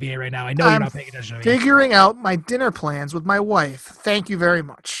scores of the NBA right now. I know you're not paying attention to me. Figuring out my dinner plans with my wife. Thank you very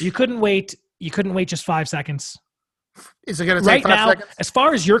much. You couldn't wait just 5 seconds. Is it going to take 5 seconds? As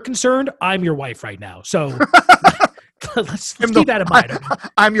far as you're concerned, I'm your wife right now. So let's keep that in mind.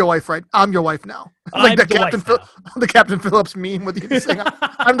 I'm your wife, right? I'm your wife now. Like the Captain Phillips meme with you saying,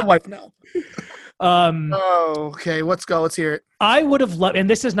 I'm the wife now. Okay, let's go. Let's hear it. I would have loved, and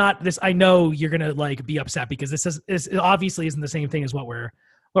this is not this. I know you're gonna like be upset because this obviously isn't the same thing as what we're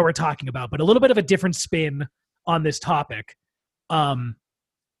talking about, but a little bit of a different spin on this topic.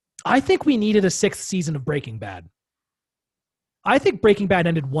 I think we needed a 6th season of Breaking Bad. I think Breaking Bad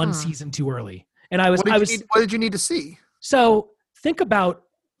ended one season too early, and what did you need to see? So think about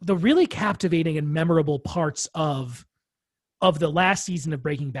the really captivating and memorable parts of the last season of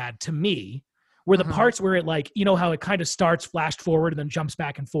Breaking Bad to me. Were the parts where it like, how it kind of starts flashed forward and then jumps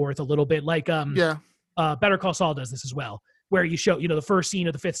back and forth a little bit, like Better Call Saul does this as well, where you show, the first scene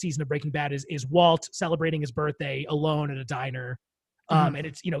of the 5th season of Breaking Bad is Walt celebrating his birthday alone at a diner. And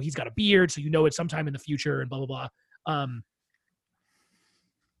it's, he's got a beard, so it's sometime in the future and blah, blah, blah.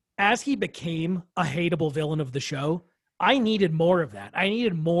 As he became a hateable villain of the show, I needed more of that. I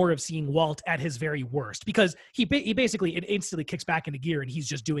needed more of seeing Walt at his very worst because he basically it instantly kicks back into gear and he's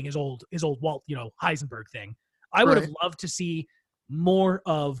just doing his old Walt, Heisenberg thing. I would have loved to see more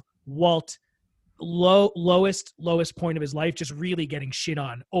of Walt lowest point of his life, just really getting shit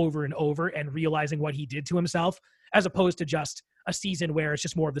on over and over and realizing what he did to himself, as opposed to just a season where it's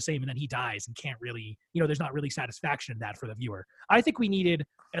just more of the same and then he dies and can't really, there's not really satisfaction in that for the viewer. I think we needed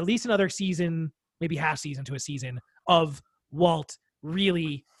at least another season, maybe half season to a season of Walt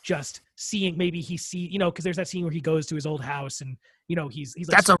really just seeing, maybe he because there's that scene where he goes to his old house and he's like,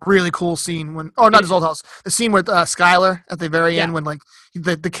 that's a really cool scene when not his old house, the scene with Skylar at the very end when like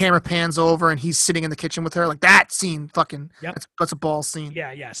the camera pans over and he's sitting in the kitchen with her, like that scene fucking that's a ball scene.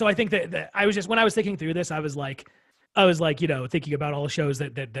 Yeah. So I think that I was just, when I was thinking through this, I was like thinking about all the shows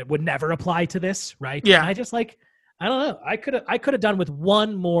that would never apply to this, right? Yeah. And I just I don't know, I could have done with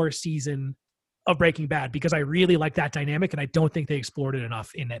one more season of Breaking Bad, because I really like that dynamic, and I don't think they explored it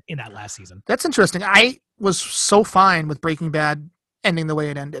enough in that last season. That's interesting. I was so fine with Breaking Bad ending the way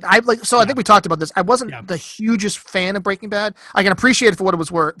it ended. I think we talked about this. I wasn't the hugest fan of Breaking Bad. I can appreciate it for what it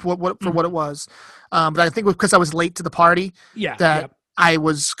was worth, for what it was. But I think because I was late to the party, I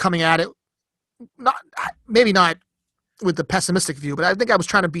was coming at it maybe not with the pessimistic view, but I think I was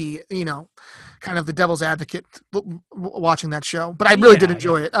trying to be, kind of the devil's advocate watching that show. But I really did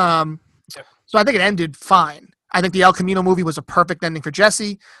enjoy it. So I think it ended fine. I think the El Camino movie was a perfect ending for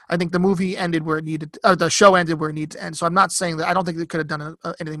Jesse. I think the movie ended where it needed, or the show ended where it needed to end. So I'm not saying that I don't think they could have done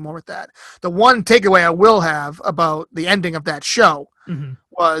anything more with that. The one takeaway I will have about the ending of that show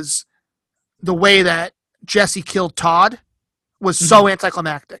was the way that Jesse killed Todd was so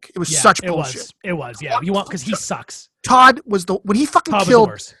anticlimactic. It was such bullshit. It was. Because he sucks. Todd was when he fucking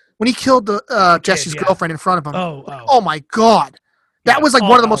killed Jesse's girlfriend in front of him. Oh my God. That was like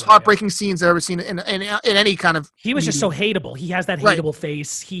one of the most heartbreaking scenes I've ever seen in any kind of. He was just so hateable. He has that hateable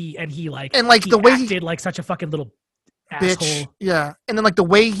face. He the way he acted like such a fucking little bitch. asshole. Yeah, and then like the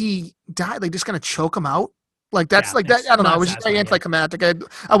way he died, like just gonna choke him out. Like that's that. I don't know. It was just anticlimactic.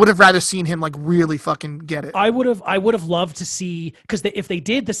 I would have rather seen him like really fucking get it. I would have loved to see, because if they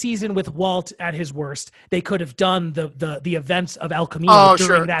did the season with Walt at his worst, they could have done the events of El Camino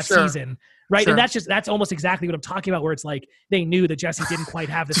during that season. Right. Sure. And that's almost exactly what I'm talking about, where it's like they knew that Jesse didn't quite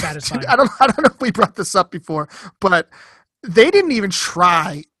have the satisfying. I don't know if we brought this up before, but they didn't even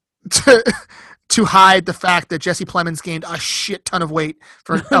try to hide the fact that Jesse Plemons gained a shit ton of weight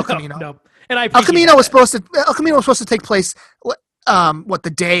for El Camino. No. And El Camino was supposed to take place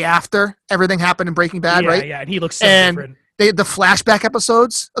the day after everything happened in Breaking Bad, right? Yeah, and he looks so different. The flashback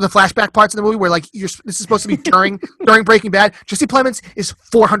episodes, the flashback parts of the movie where like this is supposed to be during Breaking Bad. Jesse Plemons is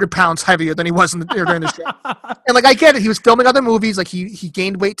 400 pounds heavier than he was during the show. And like I get it, he was filming other movies. Like he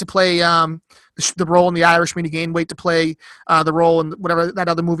gained weight to play the role in The Irishman. He gained weight to play the role in whatever that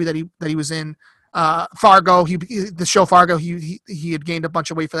other movie that he was in. Fargo. The show Fargo. He had gained a bunch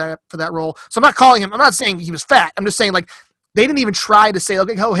of weight for that role. So I'm not saying he was fat. I'm just saying like they didn't even try to say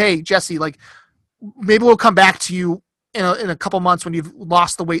like, oh hey Jesse, like maybe we'll come back to you in a couple months when you've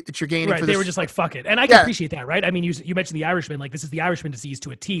lost the weight that you're gaining. Right, they were just like, fuck it. And I can appreciate that, right? I mean, you mentioned The Irishman, like this is the Irishman disease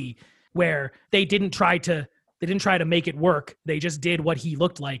to a T, where they didn't try to make it work. They just did what he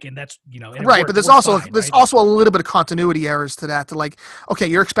looked like, and that's and right. But there's also a little bit of continuity errors to that. To like, okay,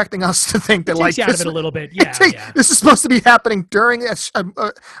 you're expecting us to think that like out of it a little bit. Yeah, this is supposed to be happening during a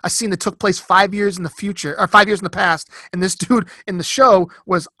scene that took place 5 years in the future or 5 years in the past, and this dude in the show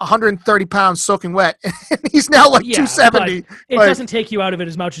was 130 pounds soaking wet, and he's now like 270. It doesn't take you out of it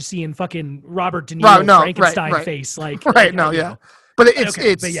as much as seeing fucking Robert De Niro Frankenstein face, like But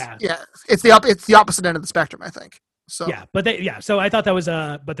it's the opposite end of the spectrum, I think. So So I thought that was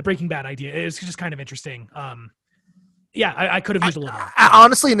but the Breaking Bad idea is just kind of interesting. I could have used a little more.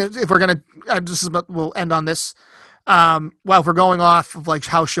 Honestly, and if we're gonna, we'll end on this. If we're going off of like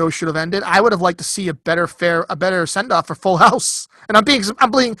how shows should have ended, I would have liked to see a better send off for Full House, and I'm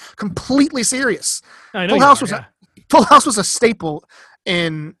being completely serious. Full House was a staple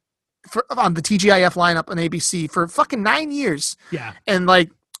on the TGIF lineup on ABC for fucking 9 years. Yeah. And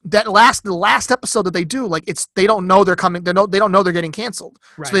like the last episode that they do, like they don't know they're coming. They don't know they're getting canceled.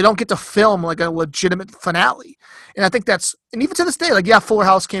 Right. So they don't get to film like a legitimate finale. And I think and even to this day, like, Fuller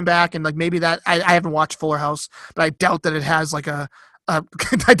House came back and like maybe that I haven't watched Fuller House, but I doubt that it has like I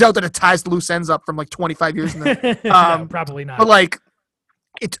doubt that it ties the loose ends up from like 25 years. No, probably not. But like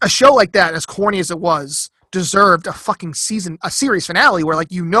a show like that, as corny as it was, deserved a fucking series finale where like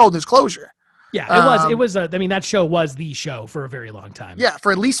there's closure. Yeah, it was. I mean, that show was the show for a very long time. Yeah,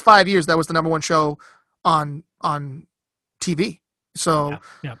 for at least 5 years, that was the number one show on TV. So,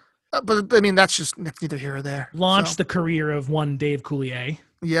 but I mean, that's neither here or there. Launched the career of one Dave Coulier.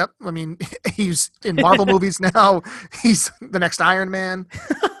 Yep, I mean, he's in Marvel movies now. He's the next Iron Man.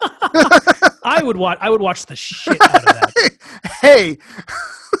 I would watch the shit out of that. Hey,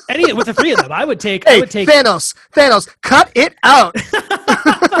 Any with the three of them, I would take. hey, I would take. Thanos, cut it out.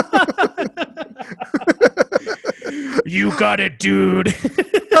 You got it, dude. Ooh,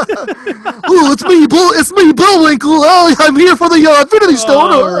 it's me, Bullwinkle. Oh, I'm here for the Infinity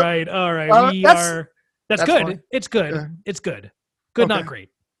Stone. All right. That's good. funny. It's good. Yeah. It's good. Good, Okay. not great.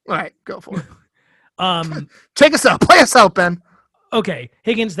 All right, go for it. Um. Take us out. Play us out, Ben. Okay,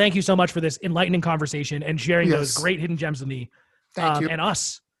 Higgins, thank you so much for this enlightening conversation and sharing those Yes. great hidden gems with me Thank you. and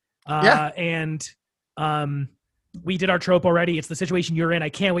us. Yeah. And we did our trope already. It's the situation you're in. I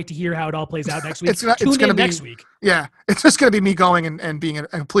can't wait to hear how it all plays out next week. It's Tune gonna in be next week. Yeah, it's just gonna be me going and being a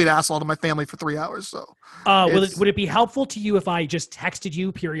complete asshole to my family for 3 hours. So, Would it be helpful to you if I just texted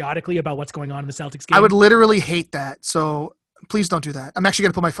you periodically about what's going on in the Celtics game? I would literally hate that. So please don't do that. I'm actually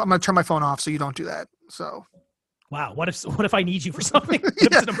gonna I'm gonna turn my phone off so you don't do that. So. Wow. What if I need you for something? What if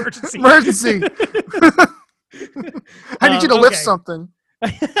it's an emergency? Emergency. I need you to lift okay. something.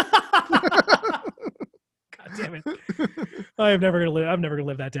 God damn it! I'm never gonna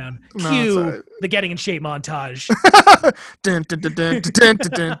live that down. No, Cue it's all right. the getting in shape montage. Dun, dun, dun, dun, dun,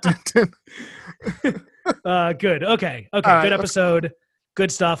 dun, dun, dun. Good. Okay. right, Good episode.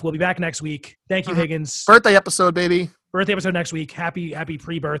 Good stuff. We'll be back next week. Thank you, Higgins. Birthday episode, baby. Birthday episode next week. Happy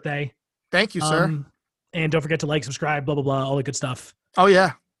pre-birthday. Thank you, sir. And don't forget to like, subscribe, blah blah blah, all the good stuff. Oh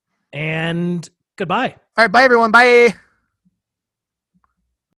yeah. And goodbye. All right, bye everyone. Bye.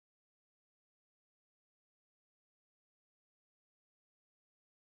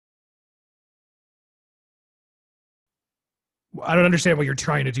 I don't understand what you're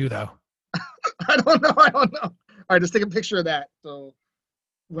trying to do though. I don't know. All right, just take a picture of that. So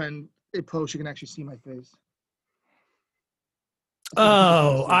when it posts, you can actually see my face.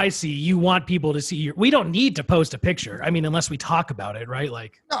 Oh, I see. You want people to see your. We don't need to post a picture. I mean, unless we talk about it, right?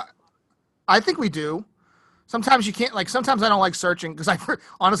 Like, No, I think we do. Sometimes you can't. Like, sometimes I don't like searching because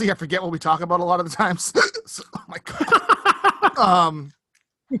honestly I forget what we talk about a lot of the times. So, oh my god.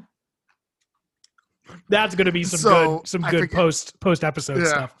 that's going to be So, some I good forget- post episode Yeah.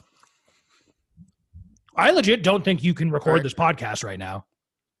 stuff. I legit don't think you can record Right. this podcast right now.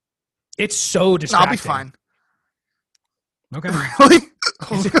 It's so No, distracting. I'll be fine. Okay. Really?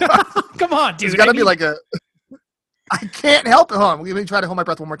 Come on, dude. There's got to I be mean- like a. I can't help it. Hold on. Let me try to hold my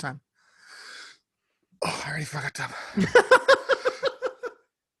breath one more time. Oh, I already fucked up.